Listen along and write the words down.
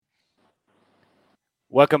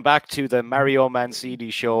Welcome back to the Mario Mancini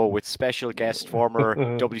show with special guest, former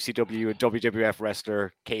WCW and WWF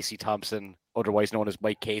wrestler Casey Thompson, otherwise known as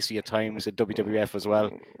Mike Casey at times in WWF as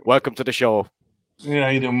well. Welcome to the show.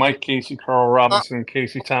 Yeah, either Mike Casey, Carl Robinson,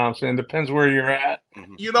 Casey Thompson. It depends where you're at.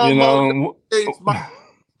 Most it's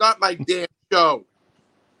not my damn show.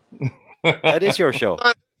 That is your show.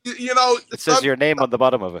 It says your name on the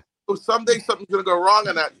bottom of it. Someday something's gonna go wrong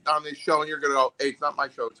on this show, and you're gonna go, "Hey, it's not my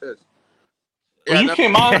show, it's his." Well, you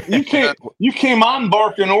came on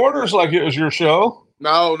barking orders like it was your show.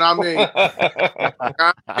 No, not me.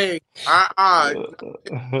 Not me.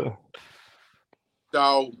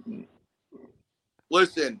 So,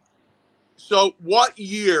 listen. So, what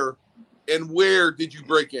year and where did you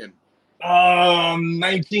break in?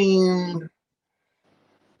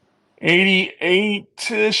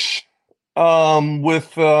 1988-ish.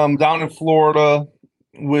 With down in Florida,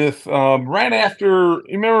 with right after,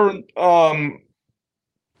 you remember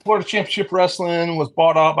Florida Championship Wrestling was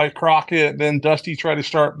bought out by Crockett. Then Dusty tried to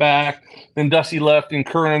start back. Then Dusty left, and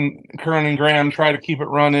Curran and Graham tried to keep it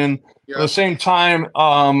running. Yeah. At the same time,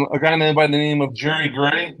 a guy named by the name of Jerry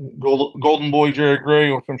Gray, Golden Boy Jerry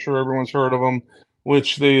Gray, which I'm sure everyone's heard of him,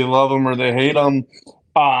 which they love him or they hate him.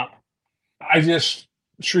 I just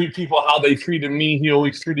treat people how they treated me. He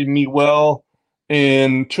always treated me well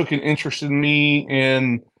and took an interest in me.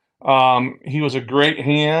 And he was a great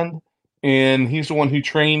hand. And he's the one who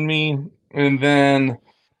trained me. And then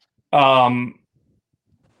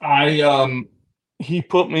he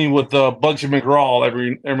put me with Bugsy McGraw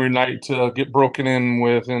every night to get broken in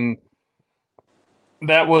with, and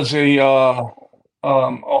that was a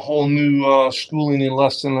whole new schooling and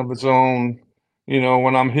lesson of its own. You know,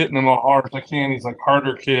 when I'm hitting him as hard as I can, he's like,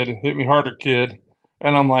 "Harder, kid. Hit me harder, kid."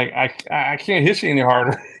 And I'm like, I can't hit you any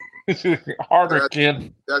harder. Harder,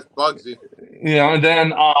 kid. That's Bugsy. Yeah, and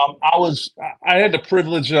then I had the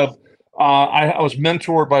privilege of I was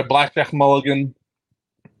mentored by Blackjack Mulligan.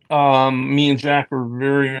 Me and Jack were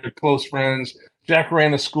very, very close friends. Jack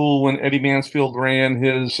ran a school when Eddie Mansfield ran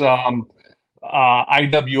his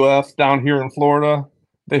IWF down here in Florida.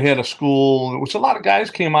 They had a school, which a lot of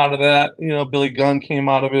guys came out of that. You know, Billy Gunn came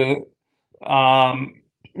out of it.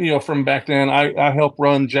 From back then, I helped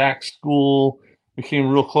run Jack's school. Became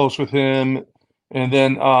real close with him, and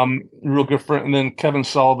then real good friend. And then Kevin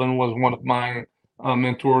Sullivan was one of my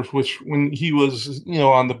mentors. Which when he was,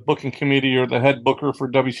 on the booking committee or the head booker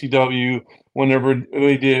for WCW, whenever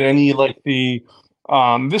they did any like the,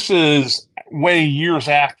 this is way years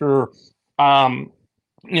after, I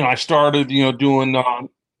started, doing,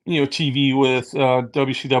 TV with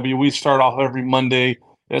WCW. We'd start off every Monday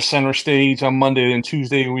at Center Stage on Monday, and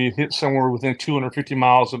Tuesday we'd hit somewhere within 250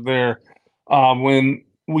 miles of there. When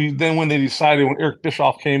they decided, when Eric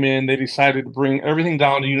Bischoff came in, they decided to bring everything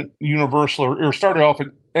down to Universal, or started off at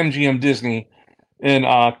MGM Disney, and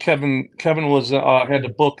Kevin was had the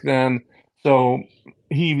book then, so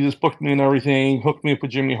he just booked me and everything, hooked me up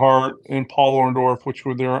with Jimmy Hart and Paul Orndorff, which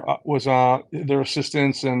were their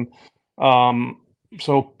assistants, and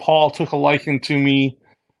so Paul took a liking to me,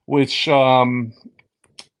 which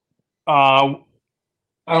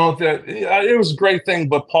I don't know if it was a great thing,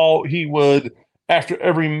 but Paul, he would, after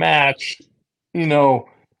every match, I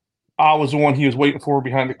was the one he was waiting for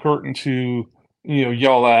behind the curtain to,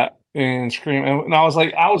 yell at and scream. And I was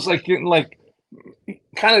like getting like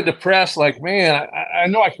kind of depressed, like, man, I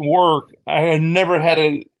know I can work. I had never had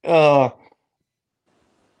a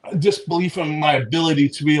disbelief in my ability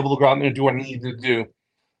to be able to go out there and do what I needed to do.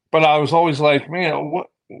 But I was always like, man,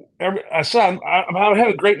 I'm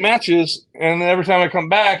having great matches, and every time I come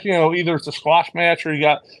back, either it's a squash match or you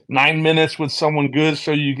got 9 minutes with someone good,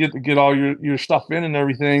 so you get to get all your stuff in and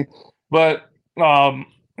everything. But a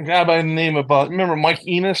guy by the name of remember Mike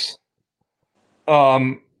Enos?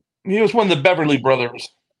 He was one of the Beverly Brothers.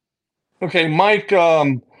 Okay, Mike.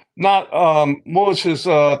 What was his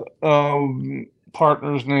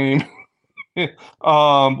partner's name?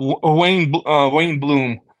 Wayne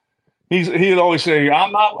Bloom. He'd always say,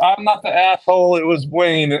 "I'm not the asshole. It was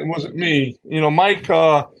Wayne. It wasn't me." Mike,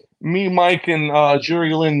 Mike, and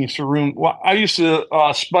Jerry Lynn used to room. Well, I used to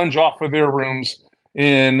sponge off of their rooms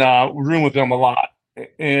and room with them a lot.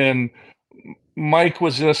 And Mike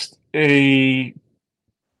was just a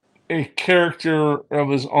character of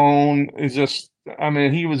his own. He's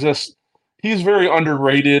very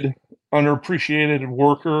underrated, underappreciated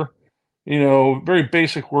worker. Very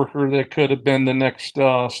basic worker that could have been the next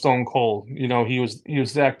Stone Cold. He was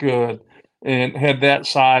that good and had that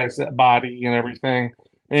size, that body, and everything.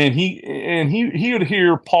 And he would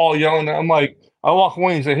hear Paul yelling. I'm like, I walk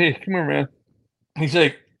away and say, "Hey, come here, man." He's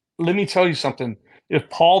like, "Let me tell you something. If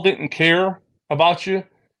Paul didn't care, about you,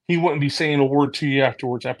 he wouldn't be saying a word to you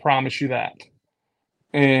afterwards. I promise you that.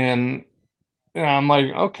 And I'm like,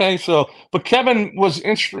 okay, so, but Kevin was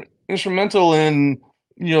instrumental in,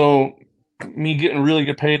 me getting really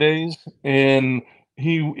good paydays. And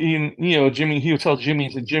Jimmy, he would tell Jimmy,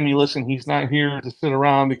 he said, Jimmy, listen, he's not here to sit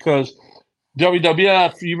around because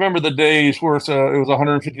WWF, you remember the days where it was a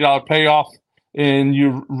 $150 payoff and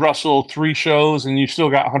you wrestle 3 shows and you still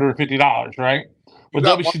got $150, right? With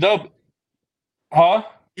WCW, huh?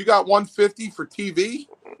 You got 150 for TV?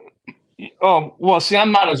 Oh, well, see,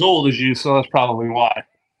 I'm not as old as you, so that's probably why.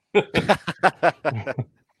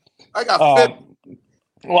 I got 50.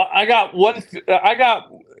 Well, I got,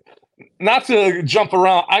 not to jump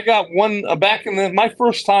around, I got one back in my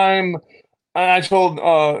first time. I told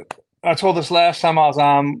this last time I was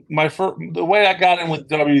on the way I got in with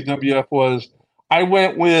WWF was I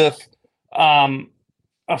went with a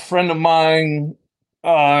friend of mine.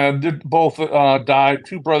 Both died,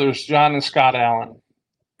 2 brothers, John and Scott Allen,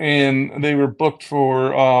 and they were booked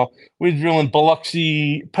for we were doing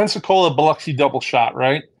Pensacola Biloxi double shot,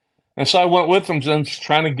 right? And so I went with them, just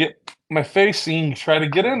trying to get my face seen, try to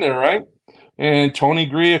get in there, right? And Tony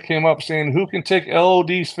Grea came up saying, who can take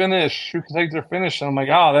LOD's finish? Who can take their finish? And I'm like,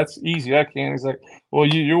 oh, that's easy. I can. He's like, well,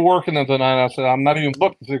 you're working them tonight. I said, I'm not even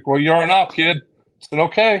booked. He's like, well, you are now, kid. I said,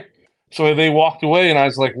 okay. So they walked away, and I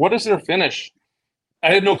was like, what is their finish?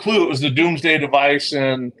 I had no clue it was the Doomsday Device,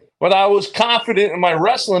 but I was confident in my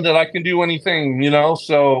wrestling that I can do anything,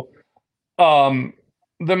 So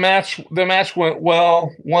the match went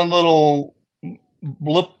well. One little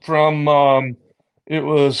blip from it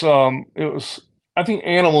was I think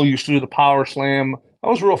Animal used to do the power slam. I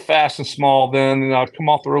was real fast and small then, and I'd come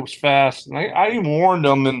off the ropes fast. And I even warned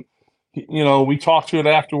them, and we talked to it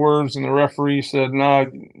afterwards, and the referee said, "No,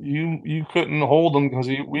 you couldn't hold him because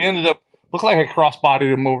we ended up looked like I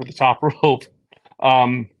crossbodied him over the top rope."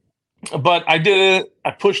 But I did it.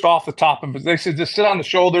 I pushed off the top of it. They said, just sit on the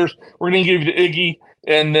shoulders. We're going to give you the Iggy,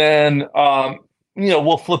 and then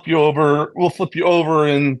we'll flip you over. We'll flip you over,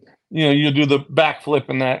 and you'll do the backflip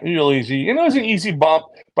and that real easy. And it was an easy bump,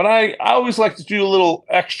 but I always like to do a little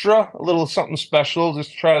extra, a little something special, just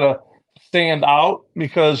to try to stand out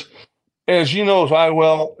because, as you know, as I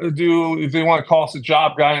well do, if they want to call us a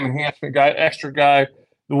job guy, an enhancement guy, extra guy,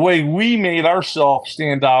 the way we made ourselves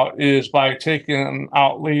stand out is by taking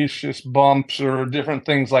outlandish bumps or different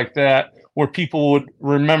things like that where people would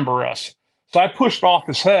remember us. So I pushed off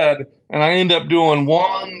his head, and I ended up doing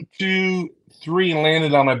 1, 2, 3 and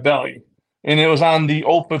landed on my belly. And it was on the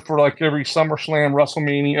open for like every SummerSlam,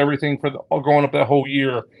 WrestleMania, everything for going up that whole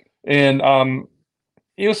year. And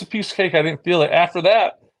it was a piece of cake. I didn't feel it. After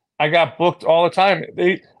that, I got booked all the time.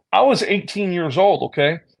 I was 18 years old,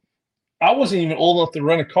 okay? I wasn't even old enough to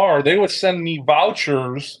rent a car. They would send me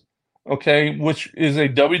vouchers, okay, which is a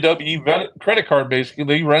WWE credit card, basically.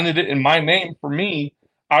 They rented it in my name for me.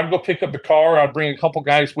 I'd go pick up the car. I'd bring a couple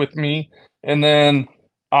guys with me, and then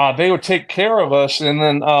they would take care of us. And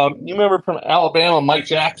then you remember from Alabama, Mike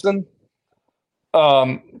Jackson?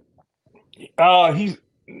 He's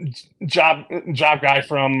job guy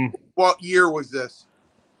from... What year was this?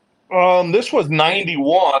 This was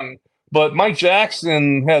 91. But Mike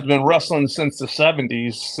Jackson has been wrestling since the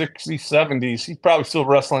 70s, 60s, 70s. He's probably still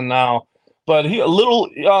wrestling now. But if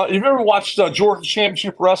you've ever watched Georgia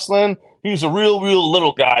Championship Wrestling, he's a real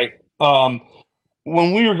little guy.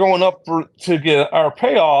 When we were going up to get our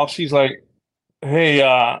payoffs, he's like, hey,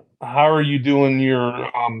 how are you doing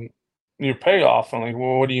your payoff? I'm like,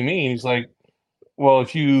 well, what do you mean? He's like, well,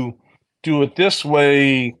 if you do it this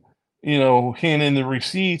way, hand in the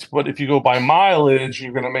receipts, but if you go by mileage,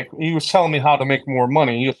 you're going to he was telling me how to make more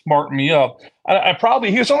money. He was smarting me up.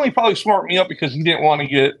 He was only probably smarting me up because he didn't want to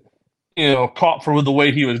get, caught for the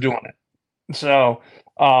way he was doing it. So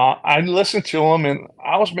I listened to him, and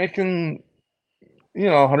I was making,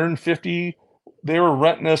 150. They were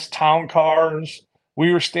renting us town cars.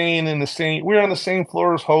 We were on the same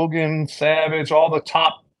floor as Hogan, Savage, all the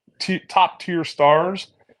top tier stars.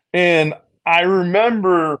 And I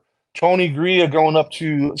remember Tony Grea going up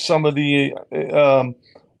to some of the,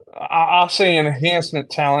 I'll say enhancement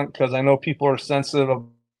talent because I know people are sensitive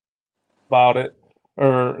about it,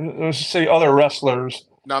 or let's just say other wrestlers,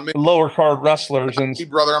 lower card wrestlers. And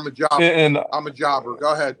brother, I'm a jobber. I'm a jobber.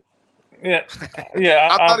 Go ahead. Yeah.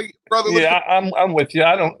 I'm with you.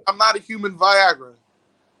 I'm not a human Viagra.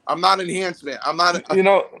 I'm not enhancement. I'm not a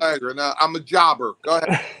Viagra. No, I'm a jobber. Go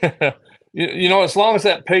ahead. As long as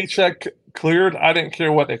that paycheck cleared, I didn't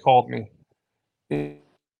care what they called me.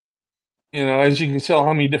 As you can tell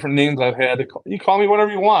how many different names I've had. You call me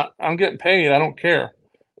whatever you want. I'm getting paid. I don't care.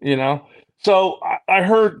 So I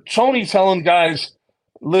heard Tony telling guys,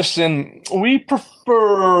 listen, we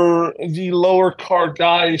prefer the lower card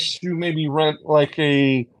guys to maybe rent like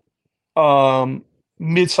a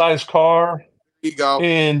mid-sized car. There you go.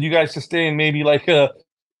 And you guys to stay in maybe like a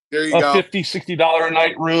 $50, $60 a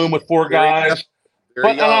night room with 4 guys.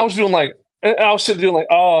 And I was doing like, I was sitting doing like,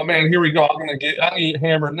 oh man, here we go. I'm gonna get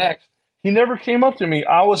hammered next. He never came up to me.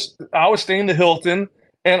 I was staying in the Hilton,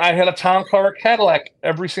 and I had a town car Cadillac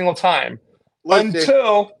every single time.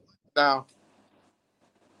 Until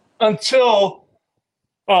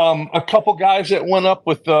a couple guys that went up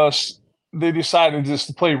with us, they decided just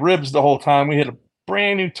to play ribs the whole time. We had a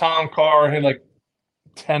brand new town car, had like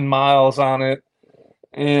 10 miles on it,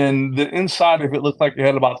 and the inside of it looked like it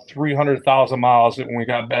had about 300,000 miles when we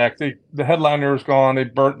got back. The headliner was gone. They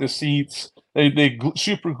burnt the seats. They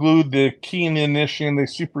super glued the key in the ignition. They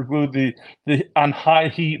super glued the on high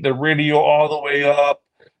heat the radio all the way up.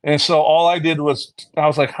 And so all I did was, I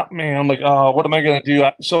was like, man, I'm like, oh, what am I going to do?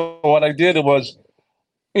 So what I did was,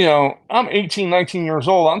 I'm 18, 19 years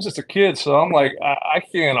old. I'm just a kid. So I'm like, I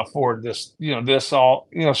can't afford this, this all,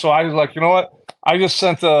 so I was like, you know what? I just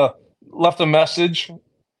left a message.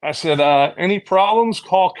 I said, any problems,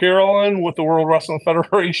 call Carolyn with the World Wrestling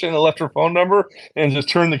Federation, and left her phone number, and just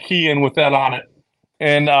turned the key in with that on it.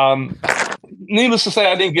 And needless to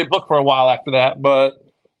say, I didn't get booked for a while after that, but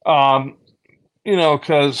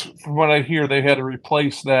because from what I hear, they had to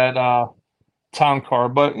replace that town car.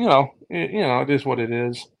 But it is what it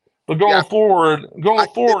is. But going forward,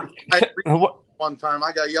 one time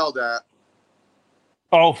I got yelled at.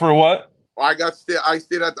 Oh, for what? I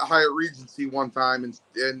stayed at the Hyatt Regency one time,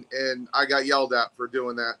 and I got yelled at for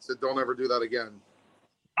doing that. Said, don't ever do that again.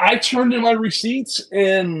 I turned in my receipts,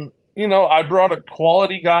 and I brought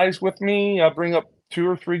quality guys with me. I bring up 2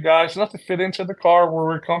 or 3 guys, enough to fit into the car where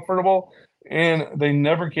we're comfortable, and they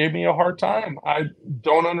never gave me a hard time. I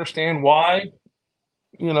don't understand why.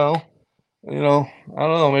 I don't know.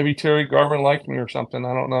 Maybe Terry Garvin liked me or something.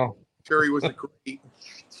 I don't know. Terry was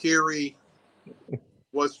Terry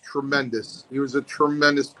was tremendous. He was a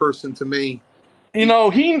tremendous person to me. I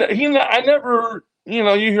never,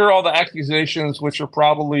 you hear all the accusations, which are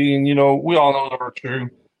probably, and we all know they're true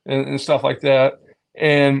and stuff like that.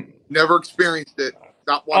 And never experienced it.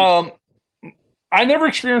 Not one. I never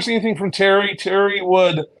experienced anything from Terry. Terry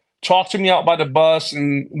would talk to me out by the bus,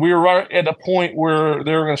 and we were right at a point where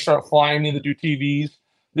they were going to start flying me to do TVs.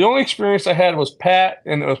 The only experience I had was Pat,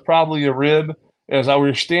 and it was probably a rib. As I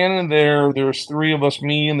was standing there was 3 of us,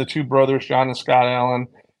 me and the 2 brothers, John and Scott Allen.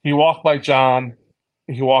 He walked by John.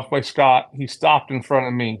 He walked by Scott. He stopped in front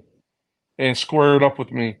of me and squared up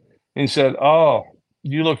with me. And he said, oh,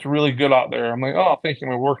 you looked really good out there. I'm like, oh, thank you.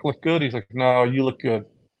 My work looked good. He's like, no, you look good.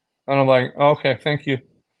 And I'm like, okay, thank you.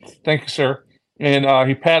 Thank you, sir. And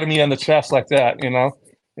he patted me on the chest like that, And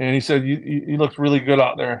he said, you looked really good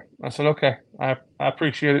out there. I said, okay, I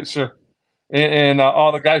appreciate it, sir. And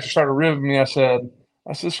all the guys started ribbing me. I said,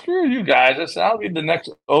 screw you guys. I said, I'll be the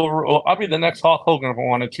next Hulk Hogan if I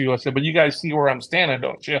wanted to. I said, but you guys see where I'm standing,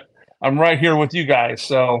 don't you? I'm right here with you guys,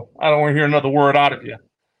 so I don't want to hear another word out of you.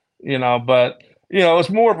 But it's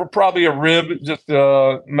more of probably a rib, just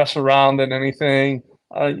mess around than anything.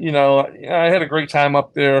 I had a great time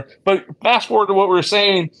up there. But fast forward to what we were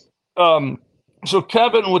saying. So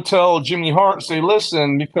Kevin would tell Jimmy Hart, say,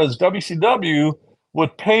 listen, because WCW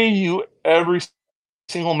would pay you every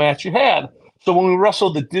single match you had. So when we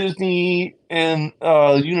wrestled the Disney and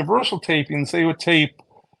Universal tapings, they would tape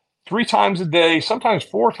 3 times a day, sometimes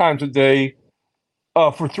 4 times a day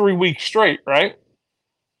for 3 weeks straight, right?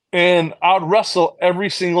 And I would wrestle every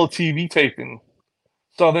single TV taping.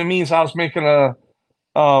 So that means I was making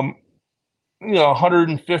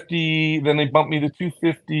 150, then they bumped me to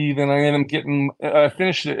 250, then I ended up getting, I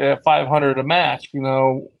finished it at 500 a match,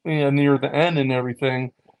 near the end and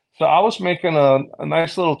everything. So I was making a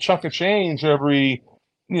nice little chunk of change every,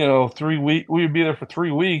 3 weeks. We would be there for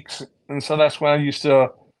 3 weeks. And so that's when I used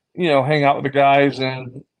to, hang out with the guys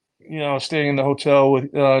and, stay in the hotel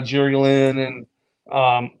with Jerry Lynn and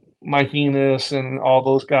Mike Enos and all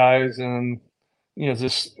those guys. And, it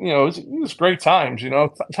was great times,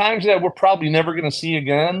 times that we're probably never going to see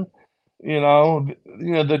again.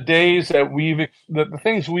 The days that the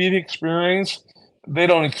things we've experienced, they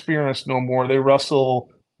don't experience no more. They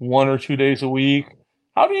wrestle 1 or 2 days a week.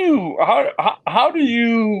 How do you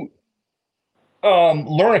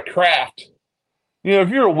learn a craft? If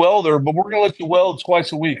you're a welder, but we're going to let you weld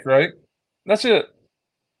twice a week, right? That's it.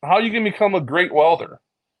 How are you going to become a great welder?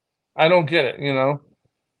 I don't get it,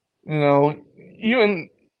 even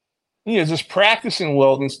just practicing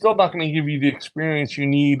welding still not going to give you the experience you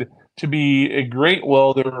need to be a great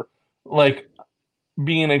welder like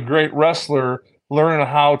being a great wrestler, learning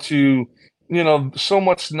how to, so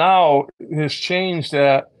much now has changed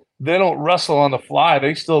that they don't wrestle on the fly.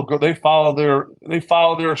 They still go, they follow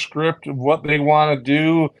their script of what they want to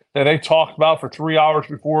do that they talked about for 3 hours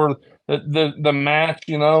before the match,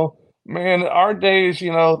 man, our days,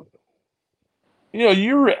 you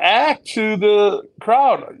react to the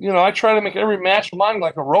crowd. I try to make every match of mine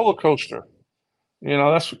like a roller coaster.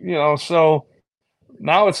 That's, so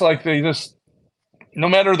now it's like they just, no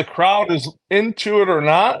matter the crowd is into it or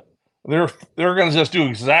not, they're going to just do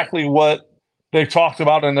exactly what they talked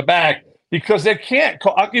about in the back because they can't.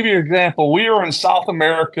 I'll give you an example. We were in South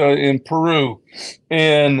America in Peru,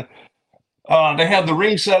 and they had the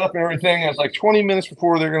ring set up and everything. It was like 20 minutes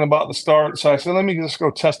before they're going about to start. So I said, let me just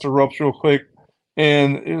go test the ropes real quick.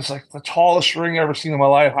 And it was like the tallest ring I've ever seen in my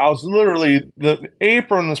life. I was literally, the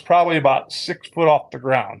apron was probably about 6 foot off the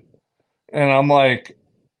ground. And I'm like,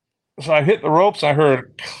 so I hit the ropes. I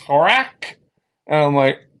heard crack. And I'm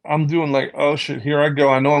like, I'm doing like, oh shit, here I go.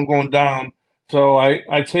 I know I'm going down. So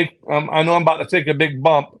I take, I know I'm about to take a big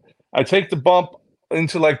bump. I take the bump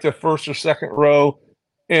into like the first or second row.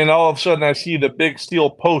 And all of a sudden I see the big steel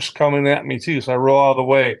post coming at me too. So I roll out of the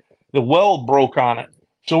way. The weld broke on it.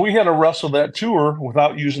 So we had to wrestle that tour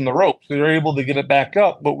without using the ropes. They were able to get it back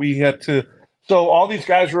up, but we had to. So all these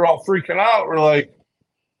guys were all freaking out. We're like,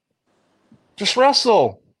 just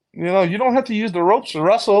wrestle. You don't have to use the ropes to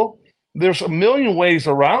wrestle. There's a million ways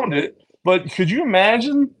around it. But could you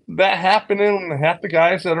imagine that happening when half the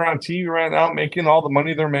guys that are on TV right now making all the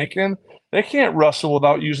money they're making, they can't wrestle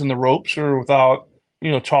without using the ropes or without,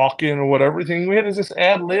 talking or whatever. We had to just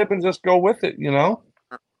ad lib and just go with it,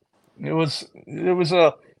 It was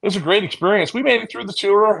a great experience. We made it through the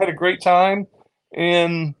tour, had a great time,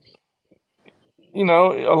 and a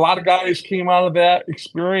lot of guys came out of that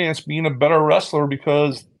experience being a better wrestler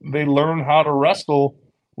because they learned how to wrestle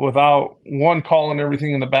without, one, calling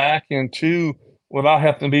everything in the back, and two, without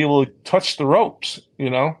having to be able to touch the ropes.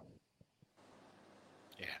 Yeah.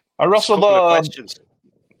 I wrestled.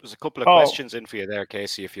 There's a couple of questions in for you there,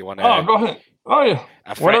 Casey. If you want to. Oh, go ahead. Oh yeah.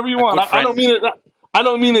 Whatever you want. I don't mean it. I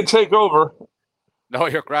don't mean to take over. No,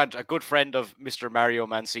 you're grand. A good friend of Mr. Mario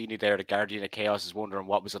Mancini there, the Guardian of Chaos, is wondering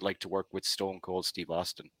what was it like to work with Stone Cold Steve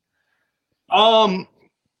Austin?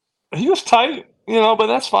 He was tight, but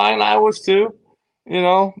that's fine. I was too,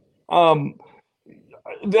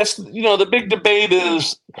 that's, the big debate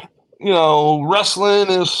is,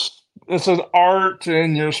 wrestling it's an art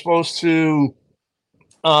and you're supposed to,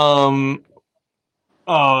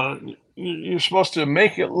 you're supposed to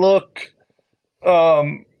make it look,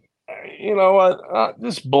 you know what?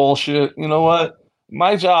 This bullshit. You know what?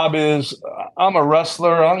 My job is I'm a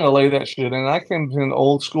wrestler. I'm gonna lay that shit in. I came from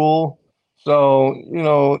old school, so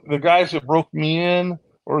the guys that broke me in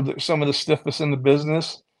or some of the stiffest in the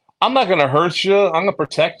business. I'm not gonna hurt you. I'm gonna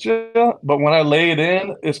protect you. But when I lay it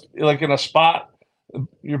in, it's like in a spot,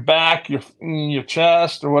 your back, your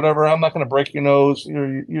chest, or whatever. I'm not gonna break your nose.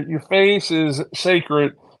 Your face is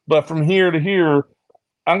sacred, but from here to here,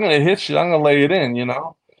 I'm gonna hit you. I'm gonna lay it in.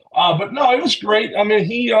 But no, it was great. I mean,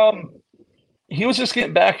 he was just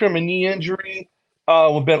getting back from a knee injury.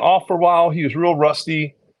 We've been off for a while. He was real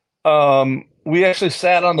rusty. We actually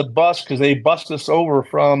sat on the bus because they bussed us over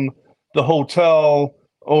from the hotel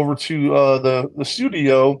over to the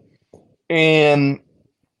studio, and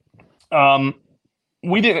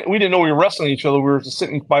we didn't know we were wrestling each other. We were just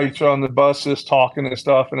sitting by each other on the bus, just talking and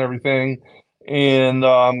stuff and everything. And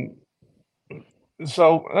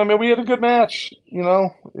so I mean, we had a good match.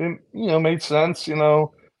 It made sense. A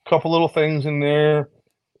couple little things in there,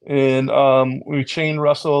 and we chain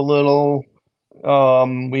wrestle a little.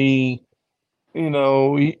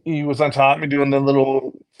 He was on top of me doing the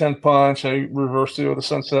little 10 punch. I reversed it with a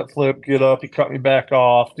sunset flip, get up. He cut me back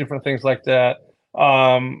off, different things like that.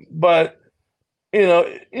 But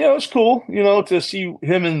it's cool, to see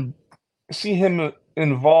him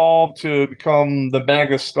involved to become the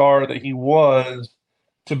mega star that he was,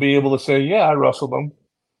 to be able to say, yeah, I wrestled him.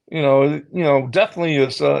 Definitely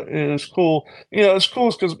is cool. It's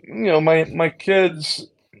cool because my kids.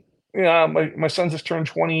 Yeah, my son just turned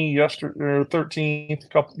 20 yesterday, or 13th,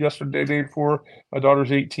 yesterday, day before. My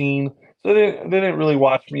daughter's 18, so they didn't really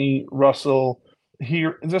watch me wrestle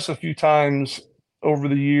here, just a few times over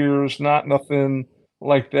the years, nothing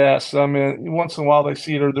like that. So I mean, once in a while they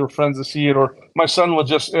see it, or their friends that see it, or my son was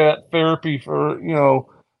just at therapy for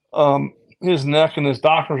his neck, and his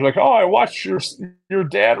doctor was like, "Oh, I watched your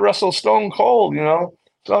dad wrestle Stone Cold,"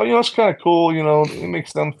 So it's kind of cool, it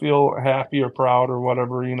makes them feel happy or proud or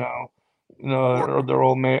whatever, or their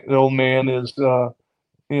old man is,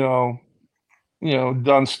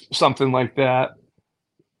 done something like that.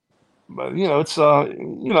 But it's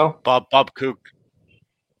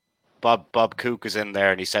Bob Cook is in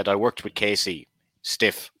there, and he said, "I worked with Casey,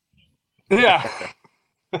 stiff." Yeah.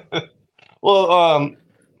 Well,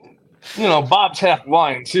 Bob's half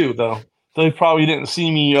blind too, though. So he probably didn't see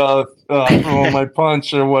me throw my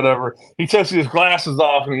punch or whatever. He takes his glasses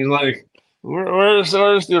off and he's like, "Where's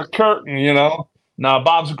the curtain?" Now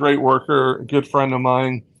Bob's a great worker, a good friend of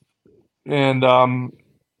mine, and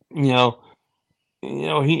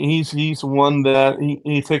he's one that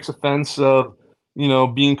he takes offense of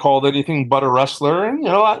being called anything but a wrestler, and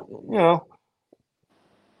I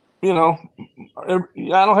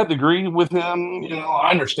don't have to agree with him.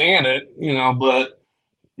 I understand it. But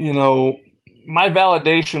my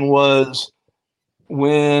validation was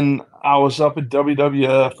when I was up at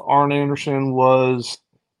WWF. Arn Anderson was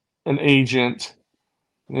an agent,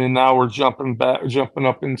 and now we're jumping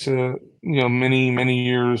up into many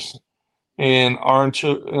years. And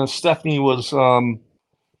Stephanie was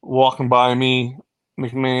walking by me,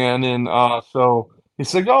 McMahon, and so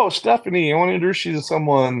he's like, "Oh, Stephanie, I want to introduce you to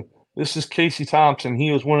someone. This is Casey Thompson.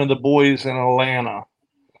 He was one of the boys in Atlanta."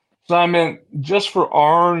 So I meant just for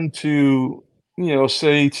Arn to,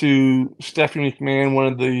 say to Stephanie McMahon, one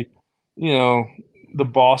of the, the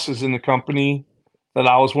bosses in the company, that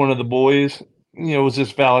I was one of the boys, was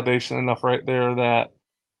just validation enough right there that,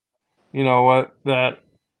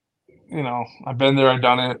 I've been there, I've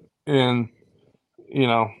done it, and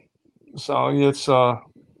so it's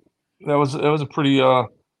it was a pretty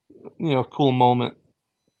cool moment.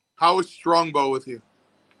 How was Strongbow with you?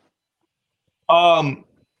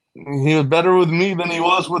 He was better with me than he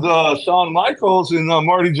was with Shawn Michaels and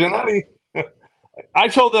Marty Jannetty. I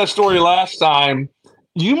told that story last time.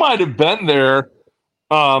 You might have been there.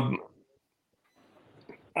 Do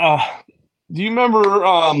you remember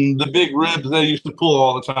the big ribs they used to pull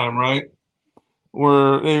all the time, right?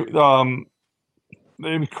 Where they'd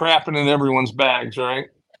be crapping in everyone's bags, right?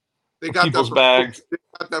 They got people's that bags. They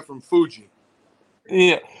got that from Fuji.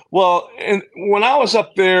 Yeah. Well, and when I was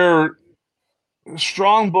up there,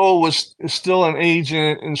 Strongbow was still an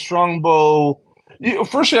agent, and Strongbow.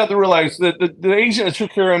 First, you have to realize that the agent that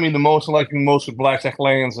took care of me the most, and liked me most, was Blackjack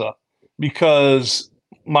Lanza, because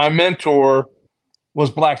my mentor was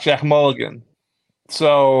Blackjack Mulligan.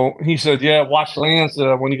 So he said, "Yeah, watch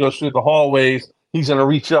Lanza when he goes through the hallways. He's gonna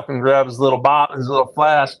reach up and grab his little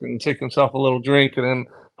flask, and take himself a little drink, and then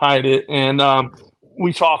hide it." And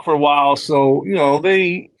we talked for a while. So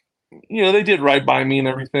they did right by me and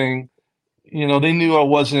everything. They knew I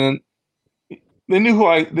wasn't. They knew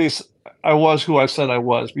I was who I said I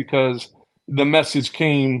was, because the message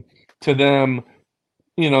came to them,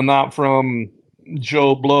 not from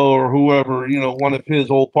Joe Blow or whoever, one of his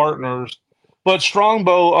old partners. But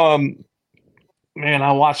Strongbow, man,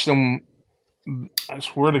 I watched him. I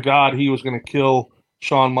swear to God, he was going to kill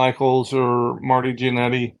Shawn Michaels or Marty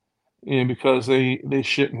Jannetty, because they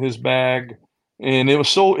shit in his bag, and it was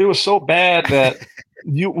so bad that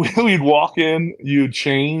we'd walk in, you'd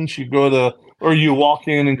change, or you walk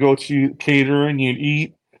in and go to catering, you'd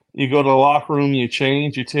eat, you go to the locker room, you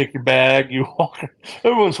change, you take your bag,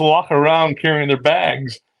 everyone's walking around carrying their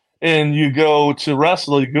bags, and you go to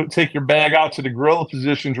wrestle, you go take your bag out to the gorilla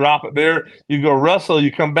position, drop it there, you go wrestle,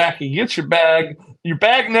 you come back, you get your bag. Your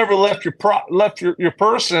bag never left your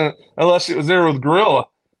person unless it was there with gorilla,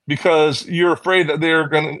 because you're afraid that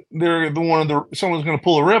someone's gonna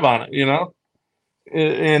pull a rib on it,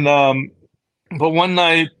 and but one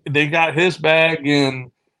night they got his bag,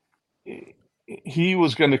 and he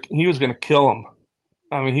was gonna kill him.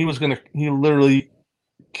 I mean, he literally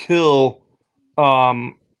kill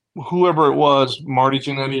whoever it was, Marty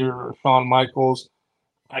Jannetty or Shawn Michaels.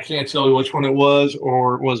 I can't tell you which one it was,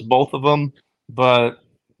 or it was both of them, but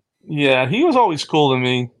yeah, he was always cool to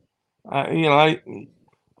me. I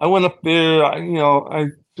went up there, I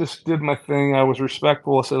just did my thing. I was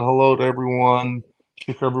respectful. I said hello to everyone,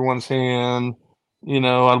 shook everyone's hand.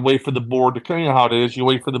 I'd wait for the board to come. You know how it is. You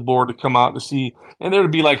wait for the board to come out to see, and there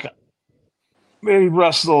would be like, they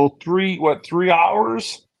wrestle 3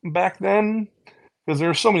 hours back then, because there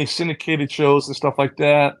were so many syndicated shows and stuff like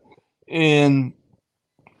that. And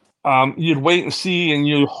you'd wait and see, and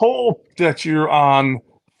you hope that you're on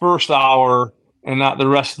first hour and not the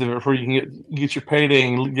rest of it, before you can get your payday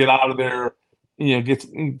and get out of there, get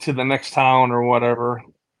to the next town or whatever.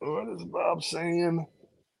 What is Bob saying?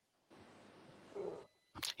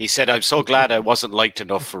 He said, "I'm so glad I wasn't liked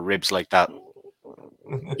enough for ribs like that."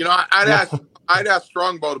 I'd ask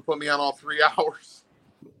Strongbow to put me on all 3 hours.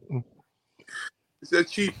 He said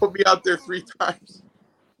she put me out there 3 times.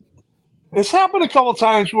 It's happened a couple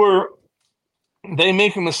times where they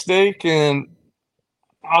make a mistake and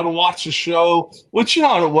I'd watch the show, which you know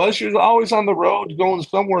how it was. You're always on the road going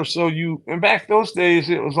somewhere. So and back those days,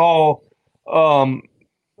 it was all um,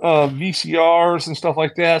 VCRs and stuff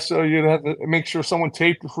like that. So you'd have to make sure someone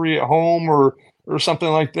taped it for you at home or something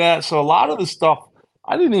like that. So a lot of the stuff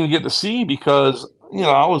I didn't even get to see because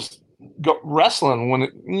I was wrestling when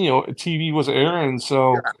TV was airing.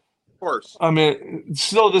 So Yeah, of course. I mean,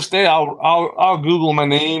 still this day, I'll Google my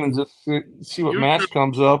name and just see what match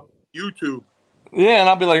comes up. YouTube. Yeah, and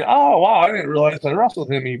I'll be like, oh wow, I didn't realize I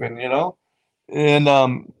wrestled him even, And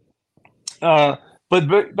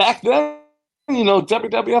but back then,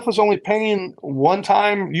 WWF was only paying one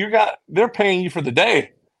time. They're paying you for the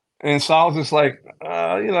day, and so I was just like,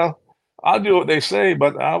 I'll do what they say,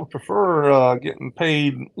 but I would prefer getting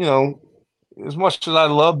paid. As much as I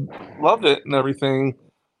loved it and everything,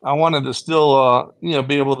 I wanted to still,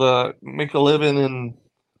 be able to make a living and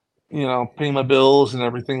pay my bills and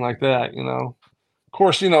everything like that. Of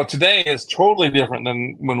course, today is totally different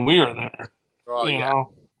than when we were there. Oh, you yeah.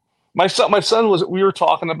 know, my son we were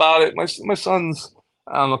talking about it. My son's,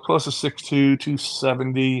 I don't know, close to 6'2",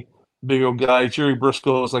 270, big old guy. Jerry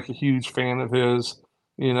Briscoe is like a huge fan of his,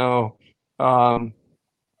 um,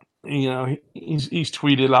 he's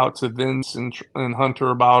tweeted out to Vince and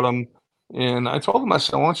Hunter about him. And I told him, I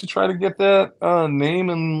said, why don't you try to get that name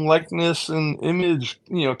and likeness and image,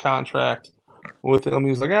 contract with him.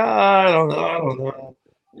 He's like, I don't know.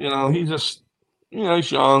 He just,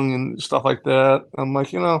 he's young and stuff like that. I'm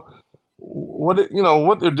like,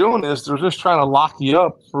 what they're doing is they're just trying to lock you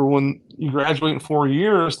up for when you graduate in 4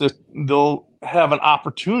 years, that they'll have an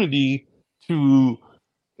opportunity to,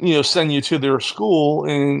 send you to their school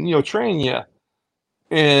and, train you.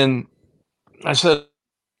 And I said,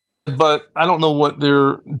 but I don't know what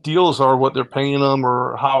their deals are, what they're paying them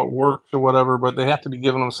or how it works or whatever, but they have to be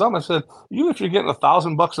giving them something. I said, even if you're getting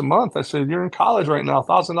 $1,000 a month, I said, you're in college right now.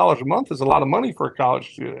 $1,000 a month is a lot of money for a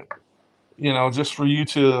college student, just for you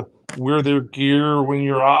to wear their gear when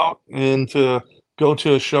you're out and to go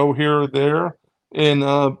to a show here or there. And,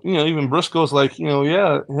 even Briscoe's like,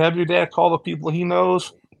 yeah, have your dad call the people he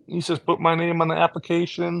knows. He says, put my name on the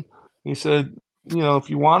application. He said, if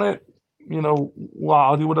you want it, well,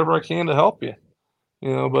 I'll do whatever I can to help you,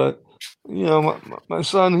 but, my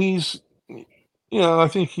son, he's, I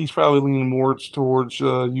think he's probably leaning more towards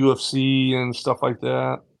UFC and stuff like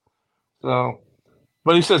that. So,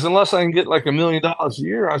 but he says, unless I can get like $1 million a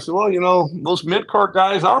year, I said, well, those mid-card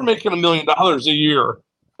guys are making $1 million a year,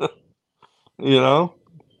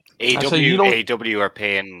 AEW are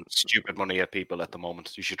paying stupid money at people at the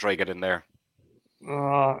moment. You should try get in there.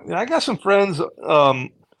 Yeah, I got some friends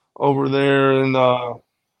over there, and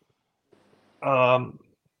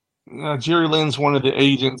Jerry Lynn's one of the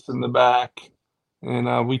agents in the back,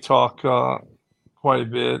 and we talk quite a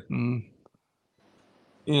bit, and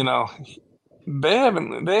they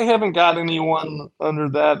haven't got anyone under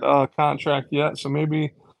that contract yet, so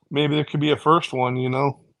maybe there could be a first one.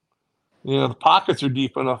 The pockets are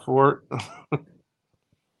deep enough for it.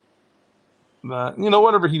 But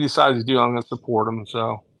whatever he decides to do, I'm going to support him.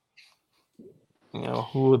 So,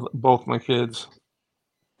 with both my kids.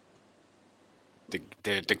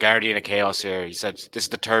 The Guardian of Chaos here, he said this is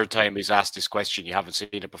the third time he's asked this question. You haven't seen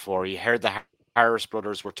it before. He heard the Harris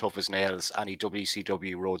brothers were tough as nails. Any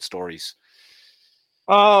WCW road stories?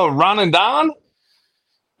 Ron and Don?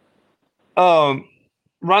 Ron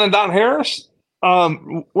and Don Harris?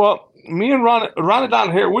 Well, me and Ron and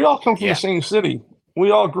Don Harris, we all come from the same city. We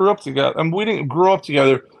all grew up together. I mean, we didn't grow up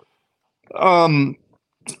together. One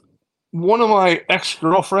of my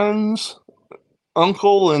ex-girlfriends,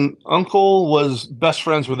 uncle was best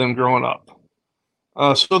friends with him growing up.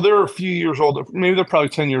 So they're a few years older. Maybe they're probably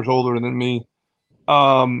 10 years older than me.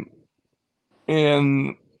 And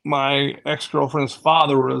my ex-girlfriend's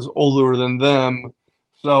father was older than them.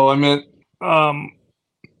 So I mean,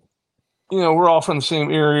 we're all from the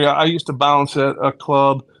same area. I used to bounce at a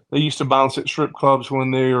club. They used to bounce at strip clubs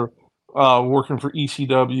when they were working for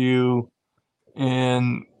ECW.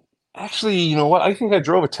 And actually, you know what? I think I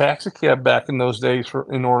drove a taxi cab back in those days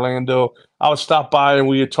in Orlando. I would stop by and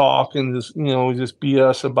we would talk and just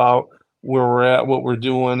BS about where we're at, what we're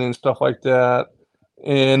doing, and stuff like that.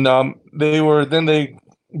 And they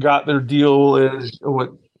got their deal as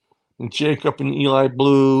what Jacob and Eli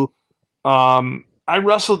Blue. I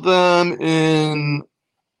wrestled them in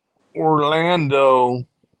Orlando.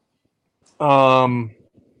 For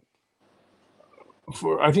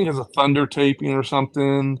I think it's a Thunder taping or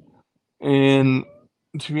something. And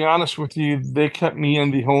to be honest with you, they kept me in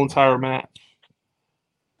the whole entire match.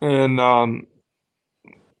 And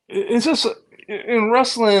it's just in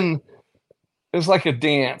wrestling, it's like a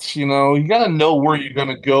dance, you know. You got to know where you're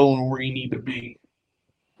going to go and where you need to be.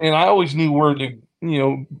 And I always knew where to,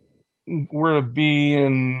 where to be,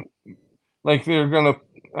 and like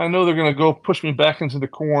I know they're gonna go push me back into the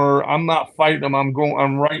corner. I'm not fighting them.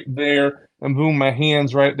 I'm right there, and boom, my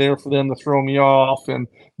hands right there for them to throw me off, and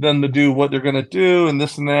them to do what they're gonna do, and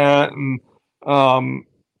this and that, and um,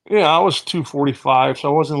 yeah, I was 245, so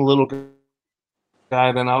I wasn't a little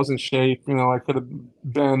guy then. I was in shape. I could have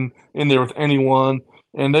been in there with anyone,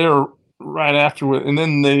 and they were right after it. And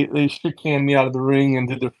then they shit canned me out of the ring and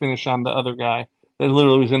did their finish on the other guy. They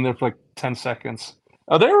literally was in there for like 10 seconds.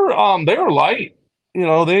 They were light. They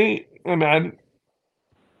I mean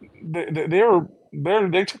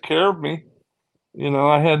they took care of me.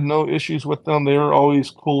 I had no issues with them. They were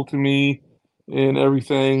always cool to me and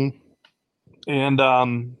everything. And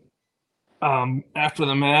after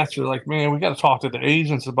the match, they're like, "Man, we got to talk to the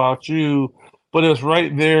agents about you." But it was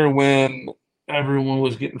right there when everyone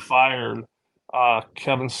was getting fired.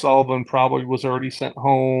 Kevin Sullivan probably was already sent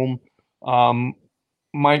home. Um,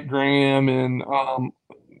 Mike Graham, and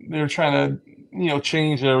they were trying to,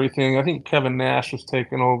 change everything. I think Kevin Nash was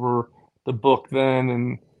taking over the book then,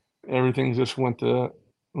 and everything just went to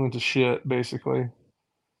shit basically.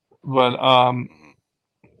 But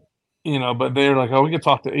but they're like, "Oh, we can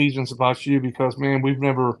talk to agents about you because, man, we've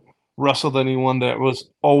never wrestled anyone that was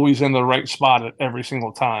always in the right spot at every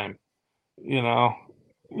single time."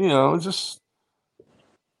 It's just,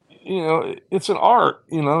 it's an art,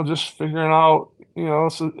 just figuring out,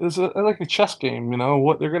 it's like a chess game,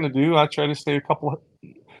 what they're going to do. I try to stay a couple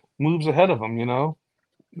moves ahead of them,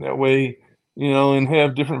 that way, and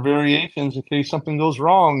have different variations in case something goes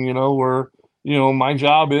wrong, where, my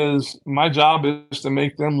job is to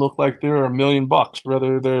make them look like they're $1,000,000,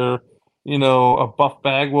 whether they're, a Buff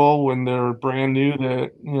Bagwell when they're brand new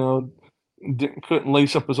that, couldn't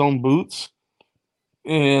lace up his own boots.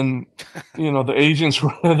 And, the agents,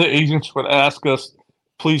 the agents would ask us,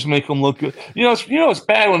 please make them look good. It's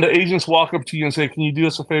bad when the agents walk up to you and say, "Can you do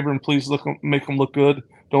us a favor and please make them look good?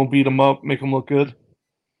 Don't beat them up, make them look good."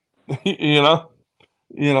 you know,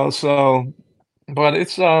 so, but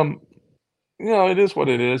it's, it is what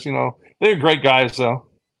it is. They're great guys though.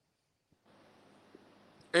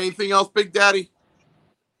 Anything else, Big Daddy?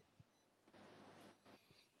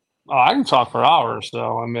 Oh, I can talk for hours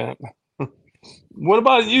though. I mean, what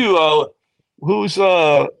about you? Who's,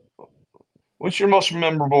 what's your most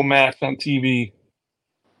memorable match on TV?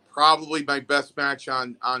 Probably my best match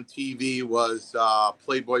on TV was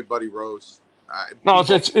Playboy Buddy Rose. No,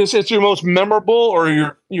 is it your most memorable or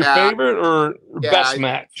your favorite or best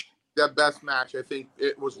match? The best match. I think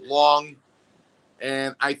it was long,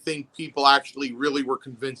 and I think people actually really were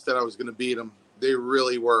convinced that I was going to beat him. They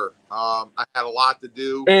really were. I had a lot to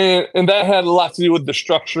do, and that had a lot to do with the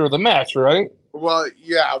structure of the match, right? Well,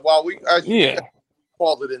 yeah. Well, we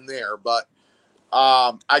called it in there, but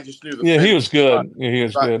I just knew the. Yeah, he was good. He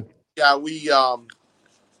was good. Yeah, we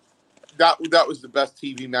that was the best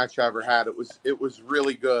TV match I ever had. It was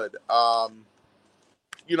really good. I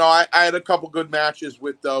had a couple good matches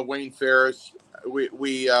with Wayne Ferris.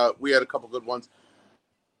 We had a couple good ones.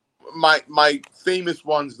 My famous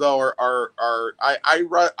ones though are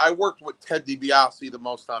I worked with Ted DiBiase the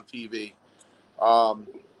most on TV.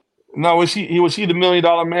 No, was he the $1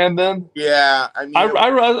 million man then? Yeah, I mean,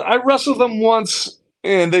 I wrestled them once,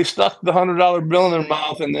 and they stuck the $100 bill in their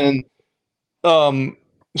mouth, and then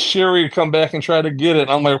Sherry would come back and try to get it.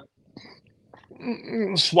 I'm like,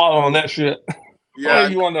 swallowing that shit. Yeah,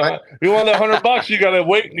 you want that $100? You gotta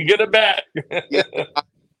wait to get it back. Yeah,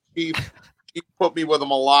 he put me with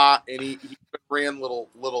him a lot, and he ran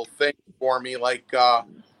little things for me. Like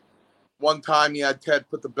one time, he had Ted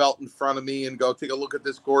put the belt in front of me and go, "Take a look at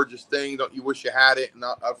this gorgeous thing. Don't you wish you had it?" And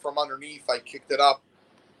from underneath, I kicked it up,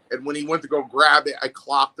 and when he went to go grab it, I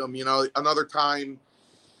clocked him. Another time.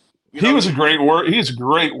 He was a great worker. He's a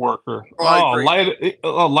great worker.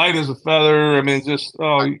 Light as a feather. I mean, just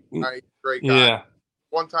great guy. Yeah.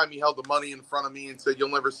 One time he held the money in front of me and said, "You'll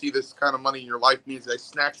never see this kind of money in your life." Means I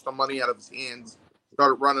snatched the money out of his hands,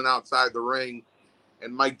 started running outside the ring,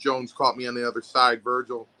 and Mike Jones caught me on the other side.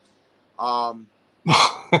 Virgil.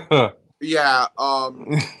 Yeah. I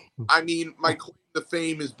mean, my claim to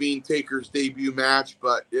fame is being Taker's debut match,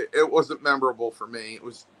 but it wasn't memorable for me. It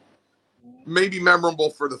was maybe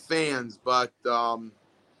memorable for the fans, but I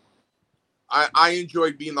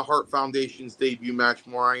enjoyed being the Hart Foundation's debut match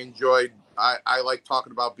more. I like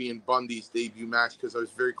talking about being Bundy's debut match because I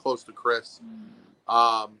was very close to Chris.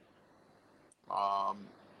 I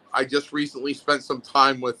just recently spent some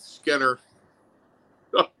time with Skinner.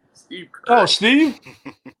 Steve. Oh, Steve?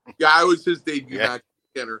 Yeah, I was his debut match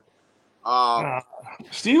with Skinner.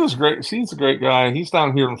 Steve was great. Steve's a great guy. He's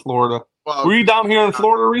down here in Florida. Well, Were you down here in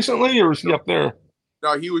Florida recently, or was he up there?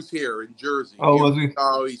 No, he was here in Jersey. Oh, was he?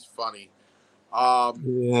 Oh, he's funny.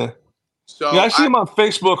 Yeah. So yeah, I see him on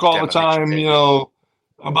Facebook all the time. You know,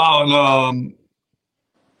 about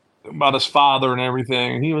his father and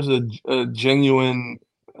everything. He was a genuine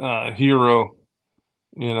hero.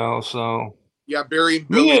 You know, so yeah, Barry and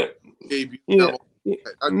Billy debuted. Yeah,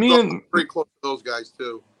 I'm pretty close to those guys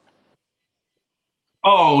too.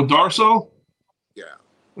 Oh, Darso? Yeah.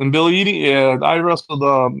 And Billy Eady? Yeah, I wrestled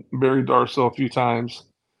Barry Darso a few times.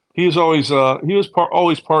 He was always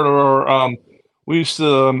always part of our we used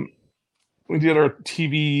to we did our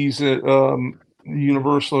TVs at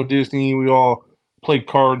Universal, Disney. We all played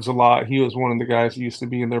cards a lot. He was one of the guys who used to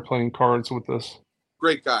be in there playing cards with us.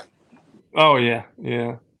 Great guy. Oh yeah,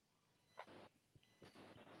 yeah.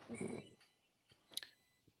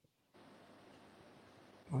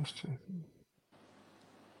 Let's check.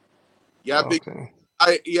 Yeah,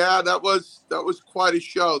 that was quite a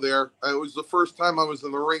show there. It was the first time I was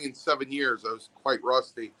in the ring in 7 years. I was quite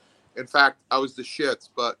rusty. In fact, I was the shits,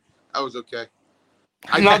 but I was okay.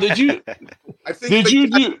 Did you? I think did you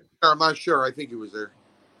do? I'm not sure. I think he was there.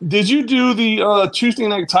 Did you do the Tuesday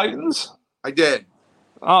Night Titans? I did.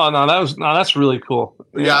 Oh that's really cool.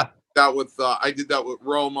 Yeah, I did that with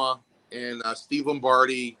Roma and Steve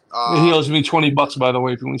Lombardi. He owes me $20, by the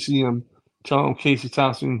way. If you want to see him, tell him Casey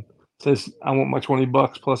Thompson says I want my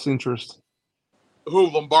 $20 plus interest. Who,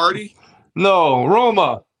 Lombardi? No,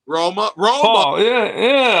 Roma. Oh,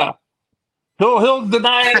 yeah. He'll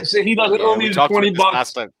deny it and say he doesn't owe me the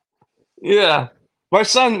 $20. Yeah. My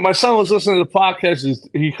son was listening to the podcast.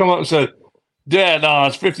 He come up and said, Dad,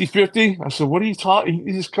 it's 50-50. I said, what are you talking?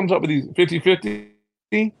 He just comes up with these 50-50.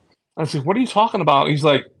 I said, what are you talking about? He's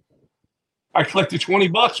like, I collected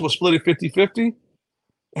 $20. We'll split it 50-50.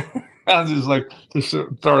 I was just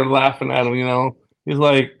started laughing at him, you know. He's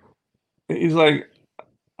like,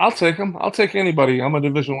 I'll take him. I'll take anybody. I'm a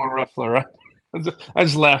Division I wrestler. Right? I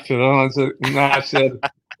just laughed at him. I said, I said,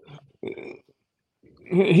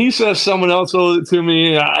 he says someone else owed it to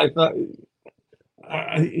me. I thought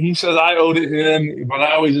he says I owed it him, but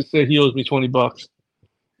I always just say he owes me $20.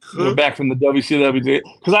 You know, back from the WCW days.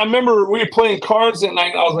 Because I remember we were playing cards that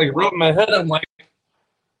night. And I was like rubbing my head. I'm like,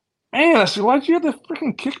 man, I said, why'd you have to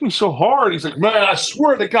freaking kick me so hard? He's like, man, I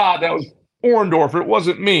swear to God, that was Orndorff. It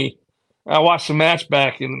wasn't me. I watched the match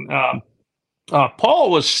back, and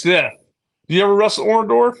Paul was stiff. Did you ever wrestle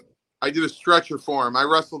Orndorff? I did a stretcher for him. I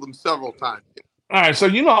wrestled him several times. All right, so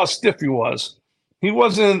you know how stiff he was. He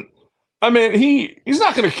wasn't. I mean, he's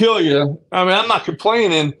not going to kill you. I mean, I'm not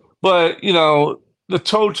complaining, but you know, the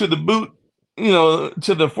toe to the boot, you know,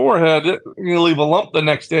 to the forehead, you're going to leave a lump the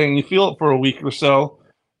next day, and you feel it for a week or so.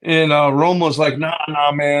 And Rome was like, nah,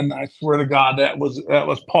 man, I swear to God, that was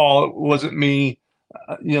Paul. It wasn't me.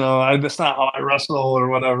 You know, that's not how I wrestle or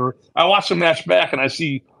whatever. I watched the match back, and I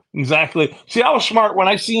see exactly. See, I was smart when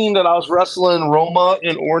I seen that I was wrestling Roma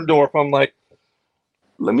and Orndorff. I'm like,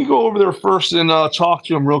 let me go over there first and talk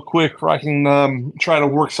to him real quick, so I can try to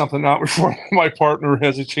work something out before my partner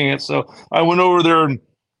has a chance. So I went over there, and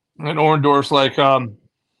Orndorff's like,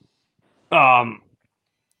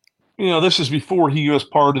 you know, this is before he was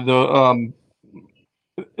part of the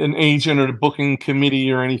an agent or the booking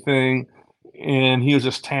committee or anything, and he was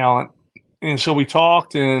just talent. And so we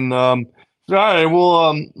talked, and said, all right,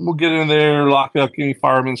 we'll get in there, lock up, give me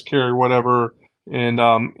fireman's carry, whatever. And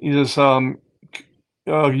he just you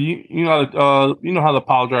know how the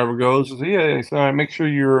pile driver goes. I said, yeah. He said, all right, make sure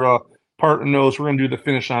your partner knows we're gonna do the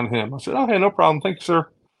finish on him. I said, okay, no problem, thank you, sir.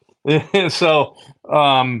 And so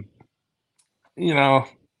you know.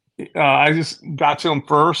 I just got to him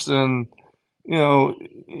first, and you know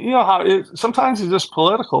how sometimes it's just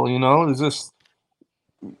political. You know, it's just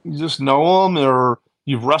you just know them, or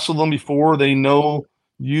you've wrestled them before. They know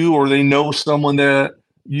you, or they know someone that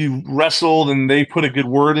you wrestled, and they put a good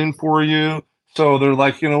word in for you. So they're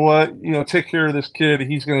like, you know what, take care of this kid.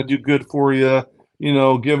 He's going to do good for you. You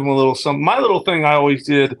know, give him a little something. My little thing I always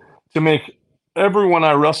did to make everyone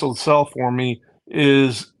I wrestled sell for me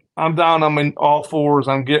is, I'm down on my all fours.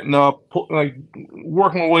 I'm getting up,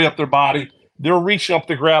 working my way up their body. They're reaching up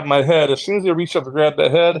to grab my head. As soon as they reach up to grab the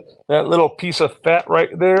head, that little piece of fat right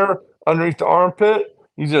there underneath the armpit,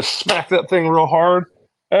 you just smack that thing real hard.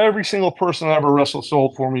 Every single person I ever wrestled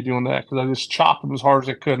sold for me doing that, because I just chopped them as hard as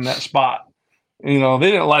I could in that spot. They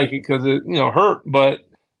didn't like it because it hurt, but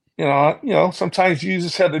sometimes you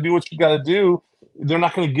just have to do what you got to do. They're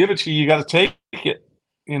not going to give it to you. You got to take it.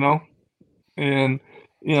 And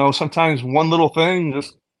sometimes one little thing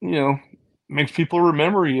just, makes people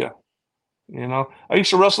remember you. You know, I used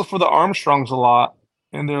to wrestle for the Armstrongs a lot,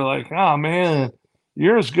 and they're like, "Oh man,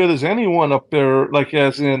 you're as good as anyone up there." Like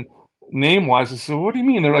as in name wise, I said, "What do you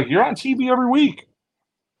mean?" They're like, "You're on TV every week."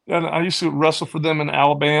 And I used to wrestle for them in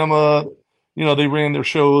Alabama. You know, they ran their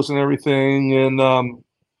shows and everything, and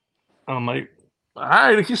I'm like, "All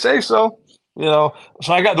right, if you say so." You know,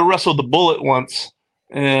 so I got to wrestle the Bullet once,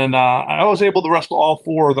 and I was able to wrestle all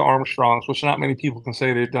four of the Armstrongs, which not many people can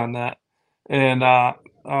say they've done that. And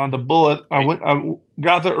the Bullet, I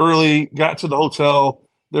got there early, got to the hotel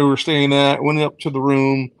they were staying at, went up to the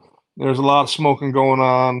room. There's a lot of smoking going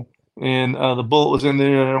on, and the Bullet was in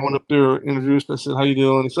there. I went up there, introduced. I said, "How you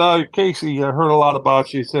doing?" He said, "Oh, Casey, I heard a lot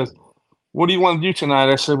about you." He says, "What do you want to do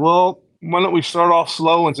tonight?" I said, "Well, why don't we start off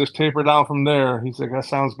slow and just taper down from there?" He's like, "That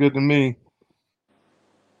sounds good to me."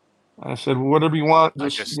 I said, "Well, whatever you want,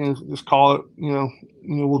 just call it.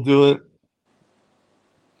 We'll do it."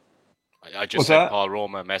 I just What's sent that? Paul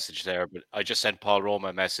Roma a message there, but I just sent Paul Roma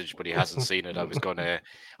a message, but he hasn't seen it. I was gonna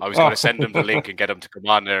Oh. send him the link and get him to come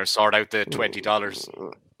on there and sort out the $20.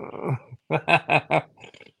 But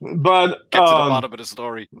Get to the bottom of the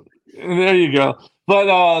story. there you go. But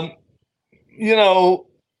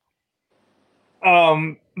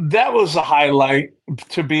that was a highlight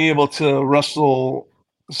to be able to wrestle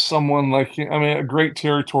someone like, I mean, a great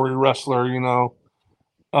territory wrestler.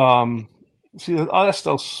 See, that's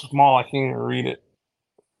still small. I can't even read it.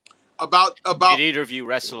 About Did either of you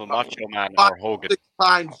wrestle Macho Man or Hogan? 6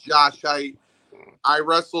 times, Josh. I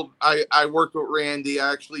wrestled. I worked with Randy.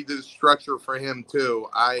 I actually did a stretcher for him too.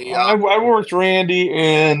 I worked Randy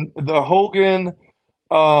and the Hogan.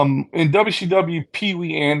 In WCW, Pee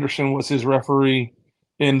Wee Anderson was his referee,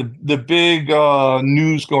 and the big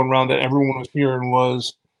news going around that everyone was hearing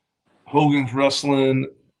was Hogan's wrestling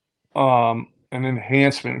an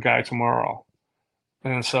enhancement guy tomorrow.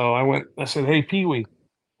 And so I said, "Hey, Pee Wee,"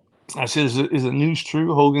 I said, is it news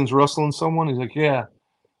true? Hogan's wrestling someone? He's like, "Yeah."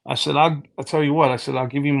 I said, I'll tell you what. I said, "I'll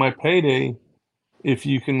give you my payday if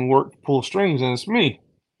you can pull strings, and it's me."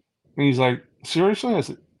 And he's like, "Seriously?" I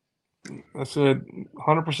said,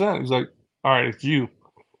 100%. He's like, "All right, it's you."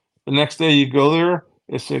 The next day you go there,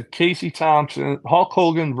 it said Casey Thompson, Hulk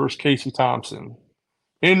Hogan versus Casey Thompson.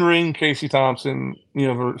 In ring, Casey Thompson,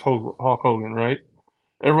 versus Hulk Hogan, right?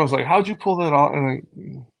 Everyone's like, "How'd you pull that off?" And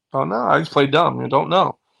I don't know. I just play dumb. I don't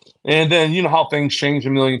know. And then you know how things change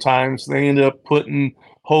a million times. They ended up putting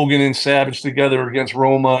Hogan and Savage together against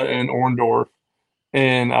Roma and Orndorff.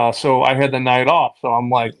 And so I had the night off. So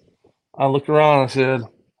I'm like, I looked around and I said,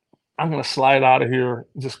 "I'm going to slide out of here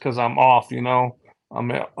just because I'm off,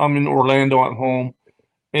 I'm in Orlando at home."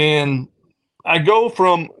 And I go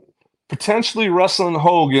from potentially wrestling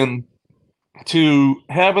Hogan to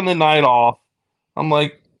having the night off. I'm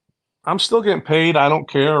like, I'm still getting paid. I don't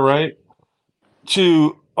care, right?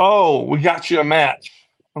 To, "Oh, we got you a match."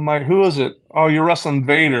 I'm like, "Who is it?" "Oh, you're wrestling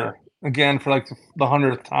Vader again for like the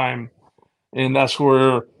 100th time." And that's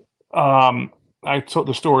where I told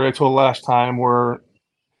the story I told last time where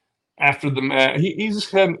after the match, he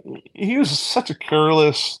was such a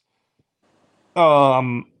careless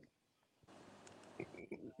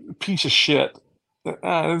piece of shit.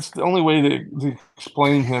 It's the only way to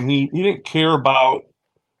explain him. He didn't care about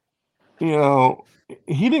you know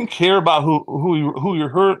he didn't care about who you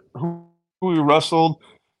hurt, who you wrestled.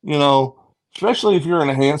 Especially if you're an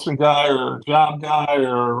enhancement guy or a job guy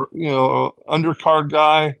or undercard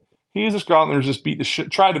guy. He just go out there and just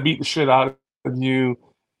try to beat the shit out of you.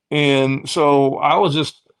 And so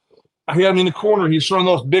he had me in the corner. He's throwing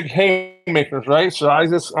those big haymakers, right? So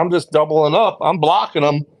I'm just doubling up. I'm blocking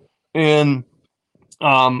them, and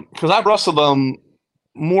because I've wrestled them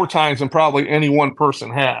more times than probably any one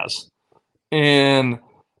person has, and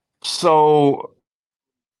so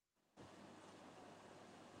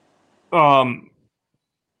and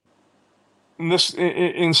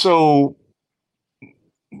so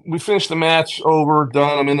we finished the match over,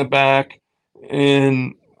 done. I'm in the back,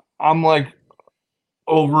 and I'm like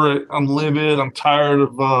over it. I'm livid. I'm tired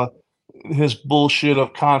of his bullshit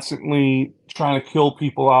of constantly trying to kill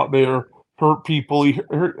people out there, hurt people.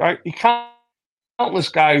 Countless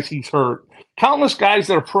guys he's hurt. Countless guys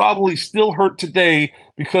that are probably still hurt today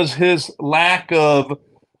because his lack of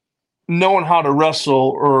knowing how to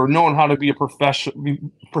wrestle or knowing how to be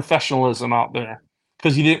professionalism out there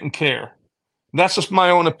because he didn't care. That's just my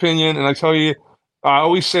own opinion, and I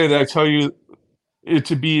always say that I tell you it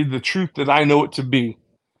to be the truth that I know it to be.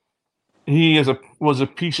 He was a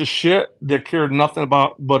piece of shit that cared nothing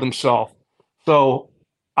about but himself. So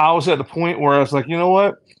I was at the point where I was like, you know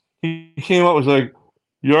what? He came up, was like,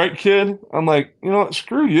 "You all right, kid?" I'm like, "You know what?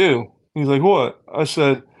 Screw you." He's like, "What?" I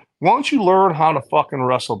said, "Why don't you learn how to fucking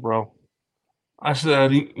wrestle, bro?" I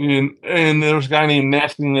said, and there was a guy named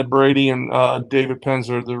Nasty Brady and David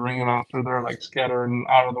Penzer, the ring announcer. They're like scattering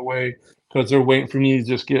out of the way because they're waiting for me to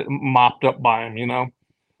just get mopped up by him, And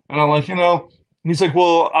I'm like, he's like,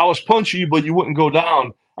 well, I was punching you, but you wouldn't go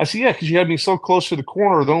down. I said, yeah, because you had me so close to the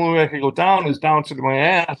corner. The only way I could go down is down to my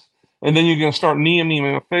ass. And then you're going to start kneeing me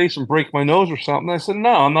in my face and break my nose or something. I said, no,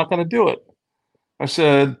 I'm not going to do it. I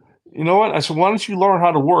said, you know what? I said, why don't you learn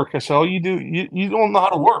how to work? I said, all you do, you don't know how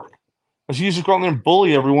to work. I said, you just go out there and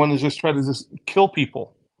bully everyone and just try to just kill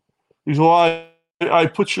people. He said, well, I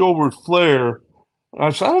put you over with Flair. I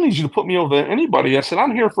said, I don't need you to put me over to anybody. I said,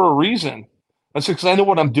 I'm here for a reason. I said, because I know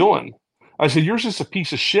what I'm doing. I said, you're just a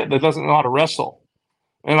piece of shit that doesn't know how to wrestle.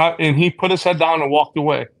 And he put his head down and walked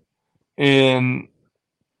away. And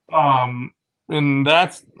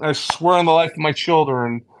that's, I swear on the life of my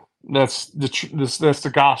children, that's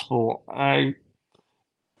the gospel. I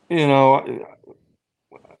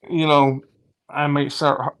might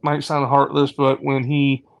sound heartless, but when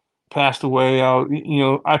he passed away,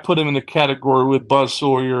 I put him in the category with Buzz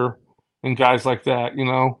Sawyer and guys like that.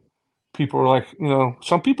 People were like,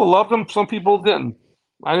 some people loved him, some people didn't.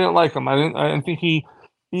 I didn't like him. I didn't think he,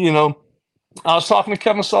 I was talking to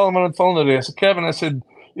Kevin Sullivan on the phone today. I said, Kevin, I said,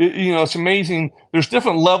 it's amazing. There's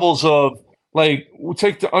different levels of, like, we'll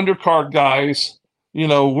take the undercard guys, we're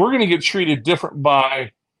going to get treated different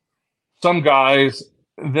by some guys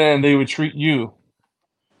than they would treat you,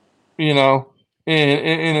 and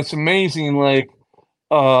it's amazing. Like,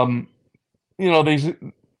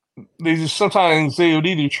 they just sometimes they would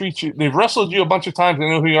either treat you, they've wrestled you a bunch of times, they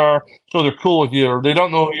know who you are, so they're cool with you, or they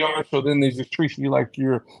don't know who you are, so then they just treat you like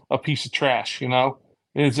you're a piece of trash,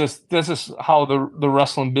 It's just, this is how the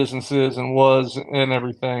wrestling business is and was and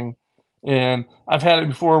everything. And I've had it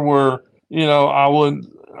before where, I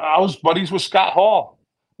was buddies with Scott Hall,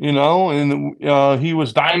 and he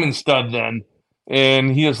was Diamond Stud then.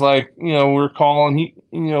 And he was like, we're calling,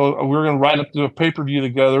 we're going to write up to a pay-per-view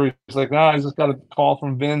together. He's like, I just got a call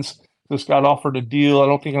from Vince. Just got offered a deal. I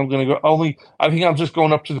don't think I'm going to go. I think I'm just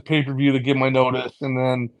going up to the pay-per-view to give my notice. And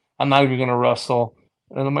then I'm not even going to wrestle.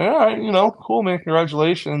 And I'm like, all right, cool, man.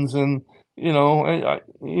 Congratulations. And,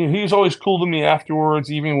 he's always cool to me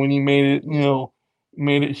afterwards, even when he made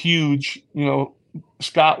it huge.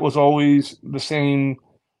 Scott was always the same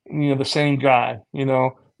guy,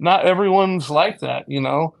 Not everyone's like that,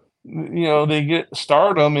 they get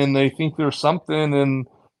stardom and they think there's something and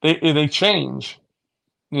they change.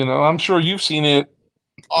 I'm sure you've seen it.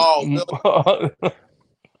 Oh,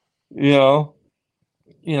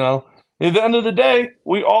 At the end of the day,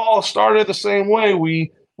 we all started the same way.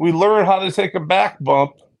 We learn how to take a back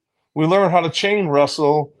bump. We learn how to chain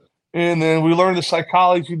wrestle, and then we learn the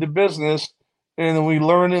psychology of the business, and then we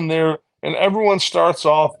learn in there, and everyone starts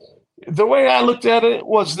off. The way I looked at it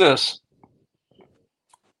was this.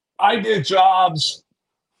 I did jobs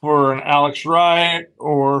for an Alex Wright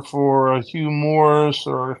or for a Hugh Morris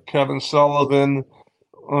or Kevin Sullivan.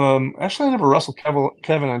 Actually, I never wrestled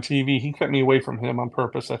Kevin on TV. He kept me away from him on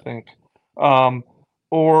purpose, I think.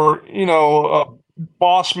 Or,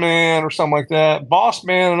 Boss Man or something like that. Boss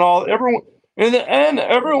Man and all. Everyone, in the end,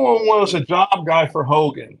 everyone was a job guy for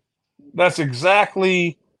Hogan. That's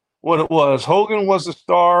exactly what it was. Hogan was the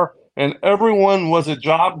star, and everyone was a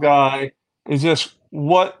job guy. It's just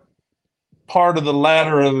what part of the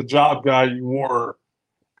ladder of the job guy you were.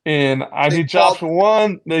 And I did jobs for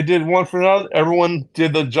one, they did one for another. Everyone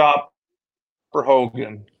did the job for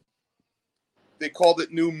Hogan. They called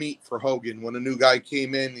it new meat for Hogan. When a new guy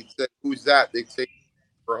came in, he'd say, "Who's that?" They'd say,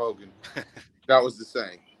 "For Hogan." That was the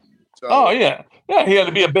saying. So, oh yeah, he had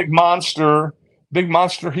to be a big monster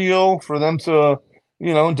heel for them to,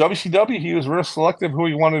 in WCW he was real selective who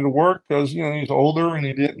he wanted to work because he's older and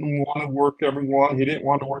he didn't want to work everyone. He didn't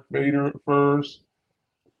want to work Vader at first.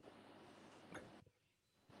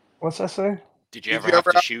 What's that say? Did you ever have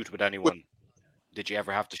to shoot with anyone? Did you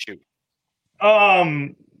ever have to shoot?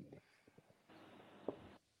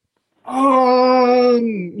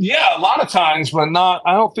 Yeah, a lot of times, but not.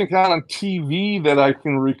 I don't think on TV that I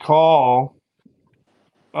can recall.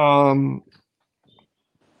 I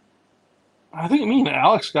think me and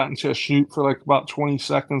Alex got into a shoot for like about 20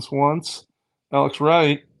 seconds once. Alex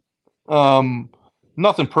Wright.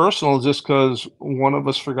 Nothing personal, just because one of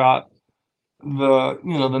us forgot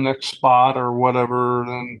the next spot or whatever,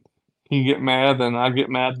 and he get mad, then I get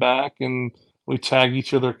mad back, and we tag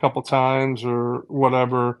each other a couple times or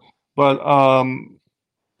whatever. But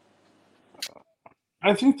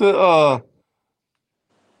I think that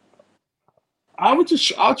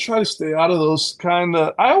I'll try to stay out of those kind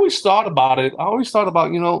of. I always thought about it.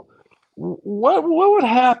 What would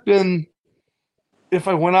happen if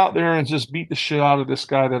I went out there and just beat the shit out of this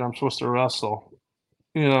guy that I'm supposed to wrestle,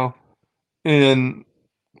 and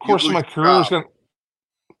of course my career is going to,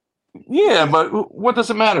 yeah, but what does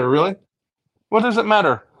it matter, really? What does it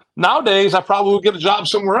matter? Nowadays, I probably would get a job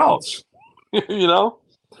somewhere else,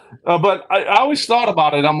 but I always thought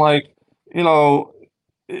about it. I'm like,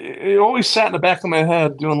 it always sat in the back of my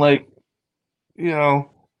head doing like,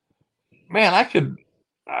 man, I could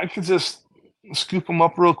just scoop them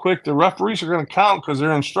up real quick. The referees are going to count because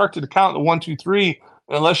they're instructed to count the 1, 2, 3,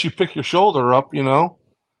 unless you pick your shoulder up, and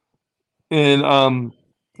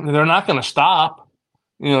they're not going to stop,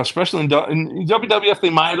 especially in WWF, they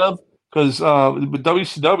might have, because with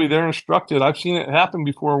WCW, they're instructed. I've seen it happen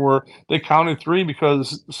before where they counted 3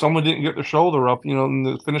 because someone didn't get their shoulder up, and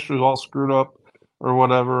the finisher was all screwed up or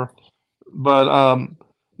whatever. But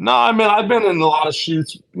no, I mean, I've been in a lot of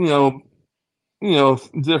shoots,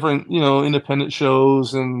 different, independent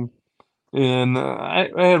shows, and I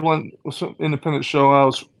had one independent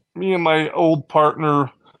show. Me and my old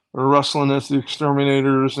partner were wrestling as the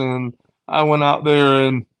Exterminators, and I went out there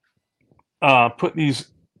and put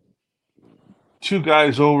these 2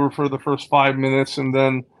 guys over for the first 5 minutes, and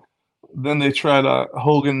then they tried to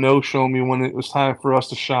Hogan no-show me when it was time for us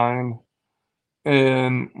to shine.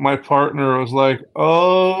 And my partner was like,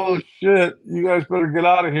 "Oh shit, you guys better get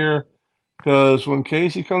out of here, because when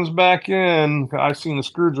Casey comes back in, I seen a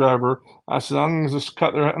screwdriver. I said, I'm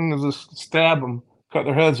gonna just stab them, cut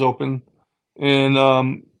their heads open, and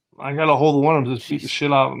I got a hold of one of them, just beat the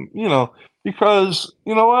shit out of them, because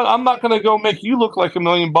you know what? I'm not gonna go make you look like $1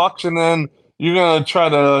 million, and then you're gonna try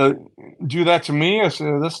to do that to me." I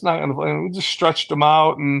said, "That's not gonna." And we just stretched them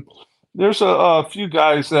out, and there's a few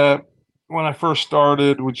guys that when I first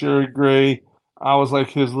started with Jerry Gray, I was like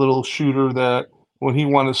his little shooter that when he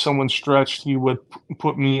wanted someone stretched, he would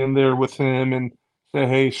put me in there with him and say,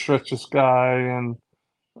 "Hey, stretch this guy." And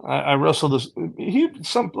I wrestled this. A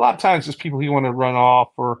lot of times, there's people he wanted to run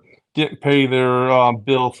off or didn't pay their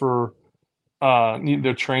bill for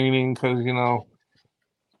their training because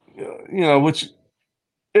which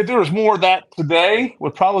if there was more of that today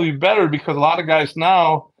would probably be better, because a lot of guys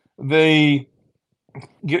now they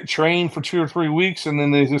get trained for 2 or 3 weeks and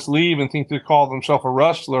then they just leave and think they call themselves a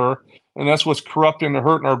wrestler, and that's what's corrupting and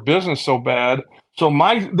hurting our business so bad. So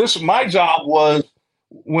my job was,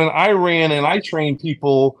 when I ran and I trained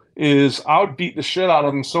people, is I would beat the shit out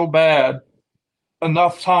of them so bad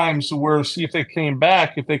enough times to where, see if they came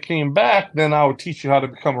back. If they came back, then I would teach you how to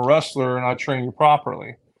become a wrestler and I'd train you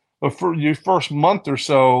properly. But for your first month or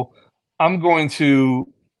so, I'm going to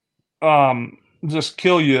just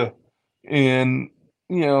kill you and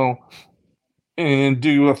and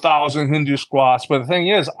do 1,000 Hindu squats. But the thing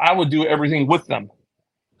is, I would do everything with them.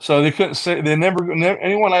 So they couldn't say,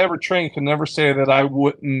 anyone I ever trained could never say that I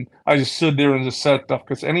wouldn't. I just stood there and just said stuff,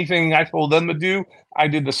 because anything I told them to do, I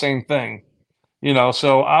did the same thing.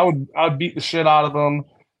 So I'd beat the shit out of them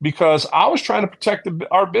because I was trying to protect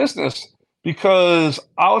our business, because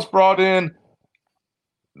I was brought in.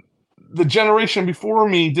 The generation before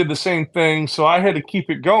me did the same thing, so I had to keep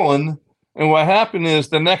it going. And what happened is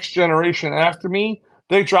the next generation after me,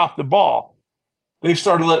 they dropped the ball. They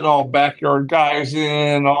started letting all backyard guys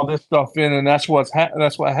in, all this stuff in, and that's what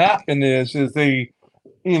happened is they,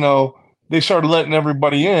 they started letting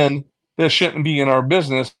everybody in that shouldn't be in our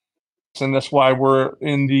business, and that's why we're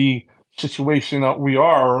in the situation that we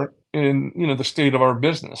are in, the state of our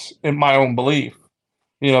business, in my own belief.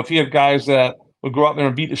 If you have guys that would go out there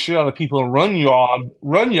and beat the shit out of people and run you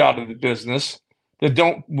out of the business,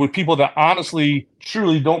 with people that honestly,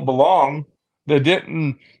 truly don't belong, that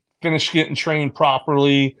didn't finish getting trained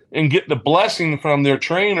properly and get the blessing from their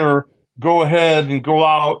trainer, go ahead and go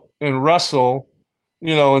out and wrestle,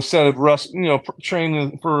 instead of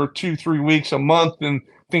training for 2-3 weeks, a month, and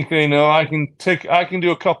think they know I can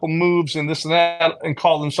do a couple moves and this and that and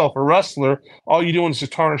call themselves a wrestler. All you're doing is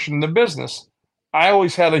just tarnishing the business. I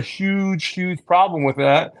always had a huge, huge problem with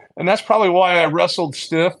that, and that's probably why I wrestled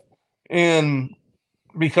stiff, and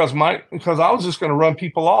because I was just going to run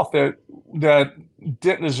people off that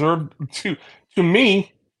didn't deserve to. To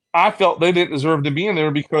me, I felt they didn't deserve to be in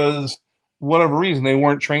there because whatever reason, they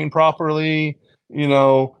weren't trained properly.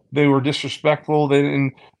 They were disrespectful. They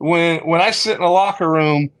didn't. When I sit in a locker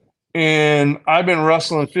room and I've been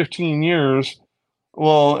wrestling 15 years,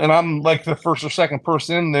 well, and I'm like the first or second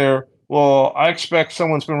person in there. Well, I expect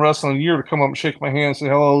someone's been wrestling a year to come up and shake my hand and say,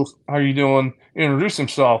 "Hello, how are you doing?" Introduce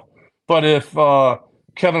himself. But if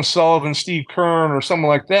Kevin Sullivan, Steve Kern, or someone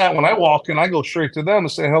like that, when I walk in, I go straight to them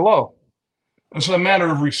and say hello. It's a matter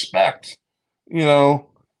of respect, and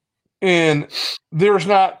there's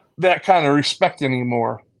not that kind of respect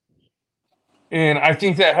anymore. And I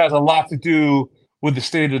think that has a lot to do with the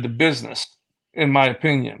state of the business, in my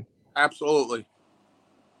opinion. Absolutely.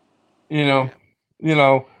 You know,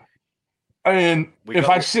 and if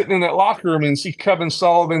I sit in that locker room and see Kevin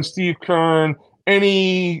Sullivan, Steve Kern,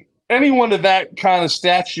 anyone of that kind of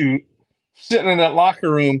stature sitting in that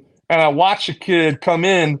locker room, and I watch a kid come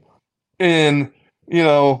in and,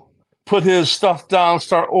 put his stuff down,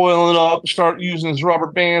 start oiling up, start using his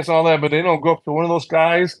rubber bands and all that, but they don't go up to one of those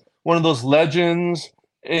guys, one of those legends,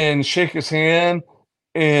 and shake his hand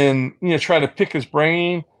and, try to pick his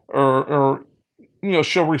brain or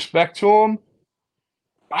show respect to him.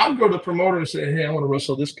 I'll go to the promoter and say, hey, I want to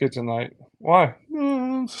wrestle this kid tonight. Why?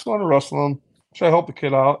 Just want to wrestle him. Try to help the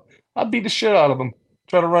kid out. I'll beat the shit out of him.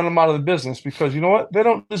 Try to run him out of the business because you know what? They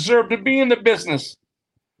don't deserve to be in the business.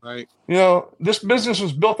 Right. This business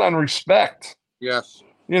was built on respect. Yes.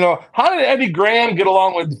 How did Eddie Graham get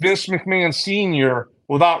along with Vince McMahon Sr.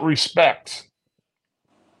 without respect?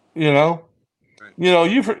 Right.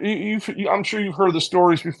 I'm sure you've heard the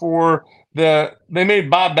stories before that they made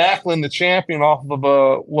Bob Backlund the champion off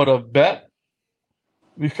of a bet,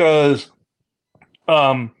 because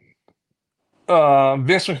Vince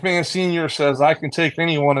McMahon Sr. says I can take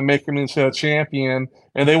anyone and make him into a champion,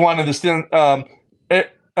 and they wanted to send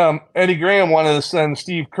Eddie Graham wanted to send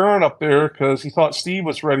Steve Kern up there because he thought Steve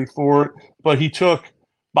was ready for it, but he took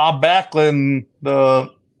Bob Backlund, the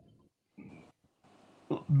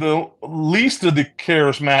least of the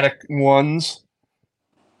charismatic ones,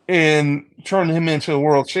 and turned him into a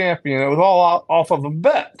world champion. It was all off of a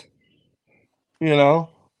bet,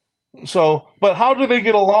 So, but how do they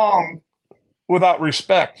get along without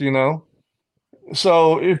respect,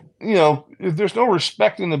 So if there's no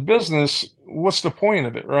respect in the business, what's the point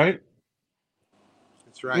of it, right?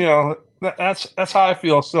 That's right. That's how I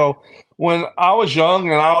feel. So when I was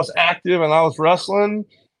young and I was active and I was wrestling,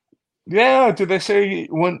 yeah. Did they say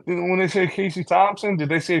when they say Casey Thompson? Did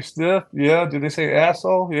they say stiff? Yeah. Did they say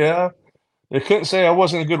asshole? Yeah. They couldn't say I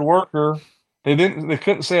wasn't a good worker. They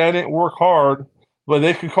couldn't say I didn't work hard. But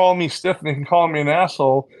they could call me stiff and they can call me an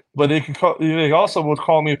asshole. But they also would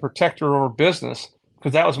call me a protector of business,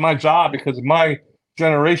 because that was my job, because my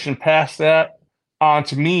generation passed that on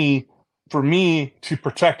to me for me to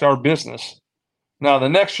protect our business. Now the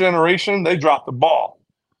next generation, they dropped the ball.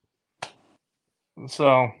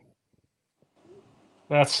 So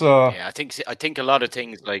that's yeah, I think a lot of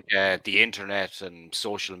things like the internet and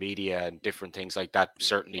social media and different things like that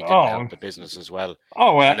certainly didn't help the business as well.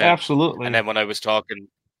 Absolutely. And then when I was talking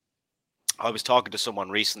to someone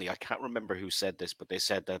recently, I can't remember who said this, but they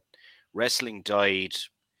said that wrestling died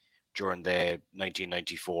during the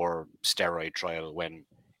 1994 steroid trial, when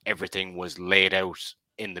everything was laid out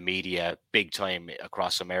in the media big time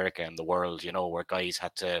across America and the world, where guys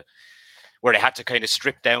where they had to kind of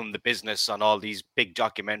strip down the business on all these big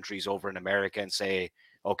documentaries over in America and say,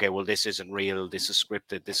 okay, well, this isn't real, this is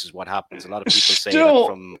scripted, this is what happens. A lot of people say that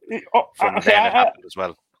from then it happened as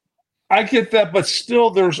well. I get that, but still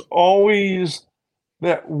there's always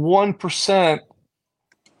that 1%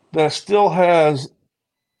 that still has.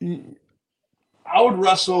 I would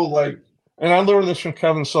wrestle and I learned this from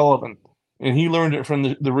Kevin Sullivan, and he learned it from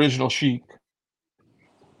the original Sheik.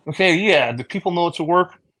 Okay, yeah, do people know it to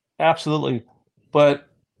work? Absolutely. But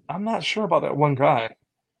I'm not sure about that one guy.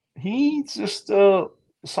 He's just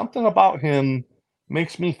something about him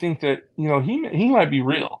makes me think that, he might be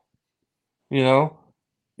real.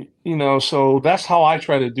 So that's how I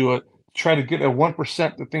try to do it. Try to get a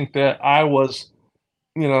 1% to think that I was,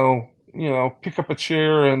 pick up a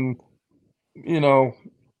chair and,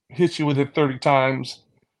 hit you with it 30 times,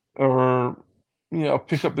 or,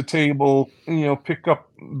 pick up the table, pick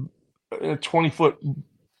up a 20-foot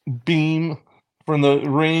beam from the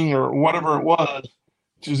ring or whatever it was,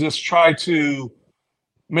 to just try to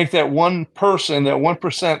make that one person, that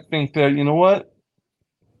 1% think that, you know what,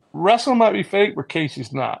 wrestling might be fake, but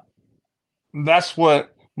Casey's not. That's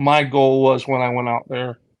what my goal was when I went out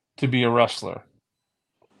there to be a wrestler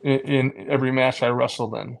in every match I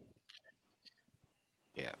wrestled in.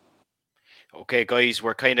 Yeah. Okay, guys,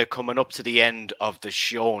 we're kind of coming up to the end of the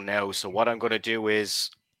show now. So what I'm going to do is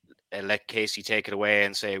let Casey take it away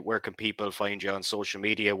and say, where can people find you on social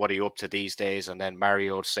media? What are you up to these days? And then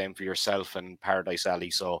Mario, same for yourself and Paradise Alley.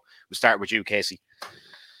 So we'll start with you, Casey.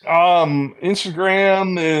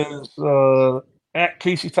 Instagram is at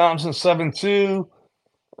Casey Thompson 72.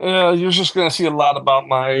 You're just going to see a lot about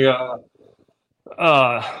my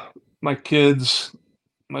kids,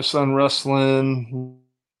 my son wrestling,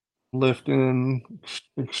 lifting,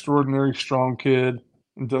 extraordinary strong kid.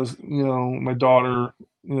 Does, my daughter,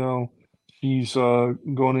 she's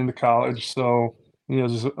going into college. So,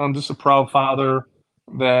 I'm just a proud father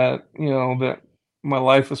that, that my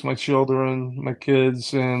life is my children, my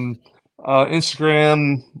kids, and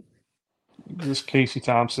Instagram, just Casey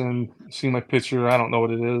Thompson. See my picture. I don't know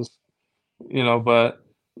what it is, but,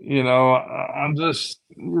 I'm just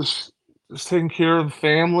taking care of the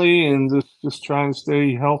family and just trying to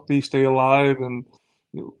stay healthy, stay alive, and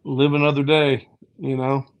live another day,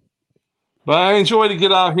 But I enjoy to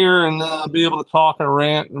get out here and be able to talk and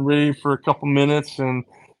rant and rave for a couple minutes. And,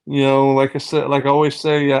 like I said, like I always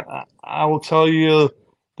say, I will tell you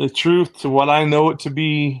the truth to what I know it to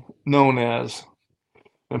be known as.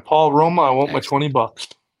 And Paul Roma, I want my $20.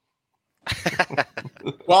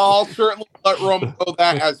 Well, I'll certainly let Roma know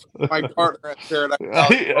that as my partner at Paradise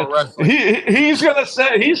Alley Pro Wrestling. He's gonna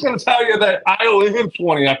tell you that I owe him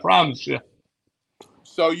 20. I promise you.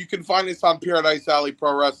 So you can find us on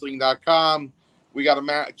ParadiseAlleyProWrestling.com. We got a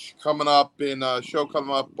match coming up show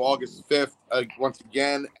coming up August 5th, once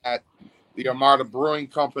again at the Armada Brewing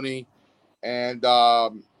Company. And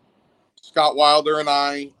Scott Wilder and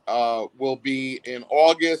I will be in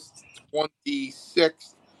August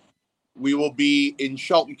 26th. We will be in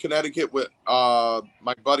Shelton, Connecticut with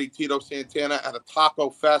my buddy Tito Santana at a Taco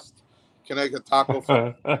Fest, Connecticut Taco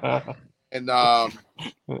Fest. And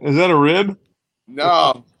is that a rib?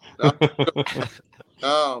 No.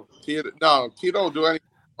 Tito will do anything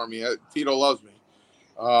for me. Tito loves me.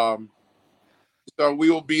 So we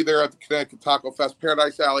will be there at the Connecticut Taco Fest.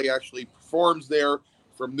 Paradise Alley actually performs there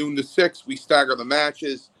from noon to 6. We stagger the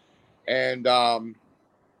matches, and that's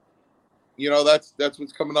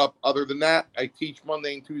what's coming up. Other than that, I teach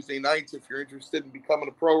Monday and Tuesday nights. If you're interested in becoming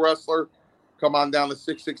a pro wrestler, come on down to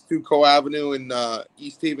 662 Co Avenue in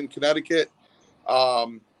East Haven, Connecticut.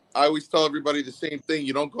 I always tell everybody the same thing.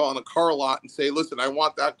 You don't go on a car lot and say, listen, I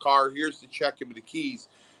want that car. Here's the check, give me the keys.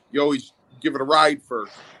 You always give it a ride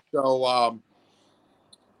first. So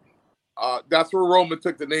that's where Roma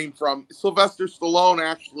took the name from. Sylvester Stallone,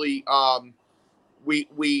 actually,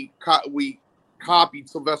 we copied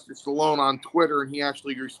Sylvester Stallone on Twitter, and he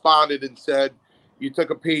actually responded and said, you took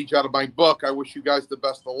a page out of my book. I wish you guys the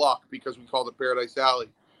best of luck, because we called it Paradise Alley.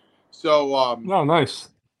 So, oh, nice.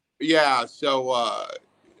 Yeah. So,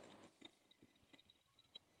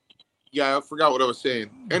 yeah, I forgot what I was saying.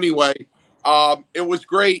 Anyway, it was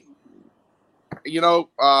great.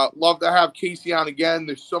 Love to have Casey on again.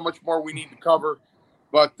 There's so much more we need to cover,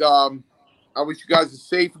 but I wish you guys a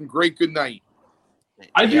safe and great good night.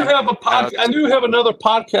 I do have another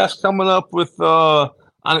podcast coming up with on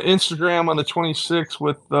Instagram on the 26th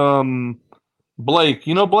with Blake.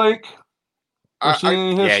 You know Blake?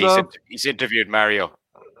 He's interviewed Mario.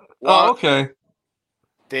 Oh, okay.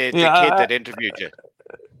 The kid that interviewed you.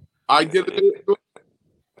 I did it.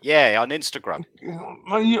 Yeah, on Instagram.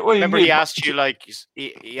 Remember, he asked you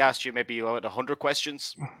he asked you maybe 100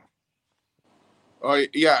 questions. Oh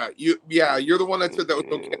yeah, you're the one that said that was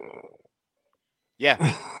okay. Yeah.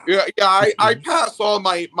 I pass all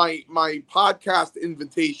my podcast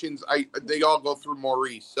invitations. They all go through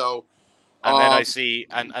Maurice. So, and then I see,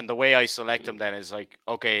 and the way I select them then is like,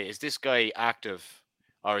 okay, is this guy active,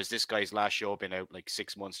 or is this guy's last show been out like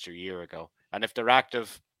 6 months to a year ago? And if they're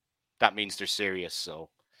active, that means they're serious. So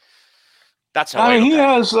that's how he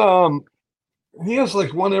has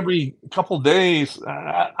like one every couple days.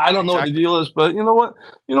 I don't know what the deal is, but you know what?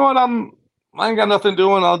 I ain't got nothing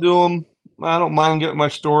doing. I'll do them. I don't mind getting my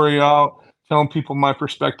story out, telling people my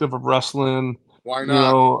perspective of wrestling. Why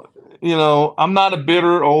not? I'm not a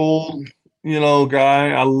bitter old,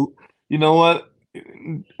 guy. You know what?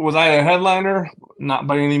 Was I a headliner? Not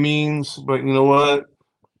by any means, but you know what?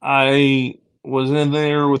 I was in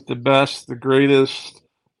there with the best, the greatest,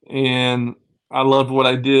 and I loved what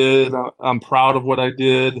I did. I'm proud of what I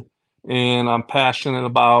did, and I'm passionate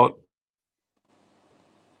about,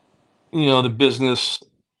 the business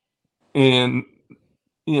and,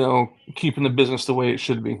 keeping the business the way it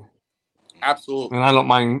should be. Absolutely. And I don't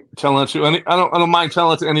mind telling it to I don't mind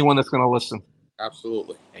telling it to anyone that's going to listen.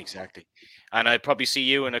 Absolutely. Exactly. And I'd probably see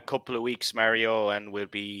you in a couple of weeks, Mario, and we'll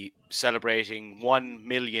be celebrating 1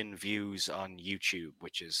 million views on YouTube,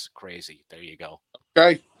 which is crazy. There you go.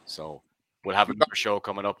 Okay. So we'll have another show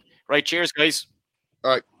coming up. Right. Cheers, guys.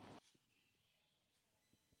 All right.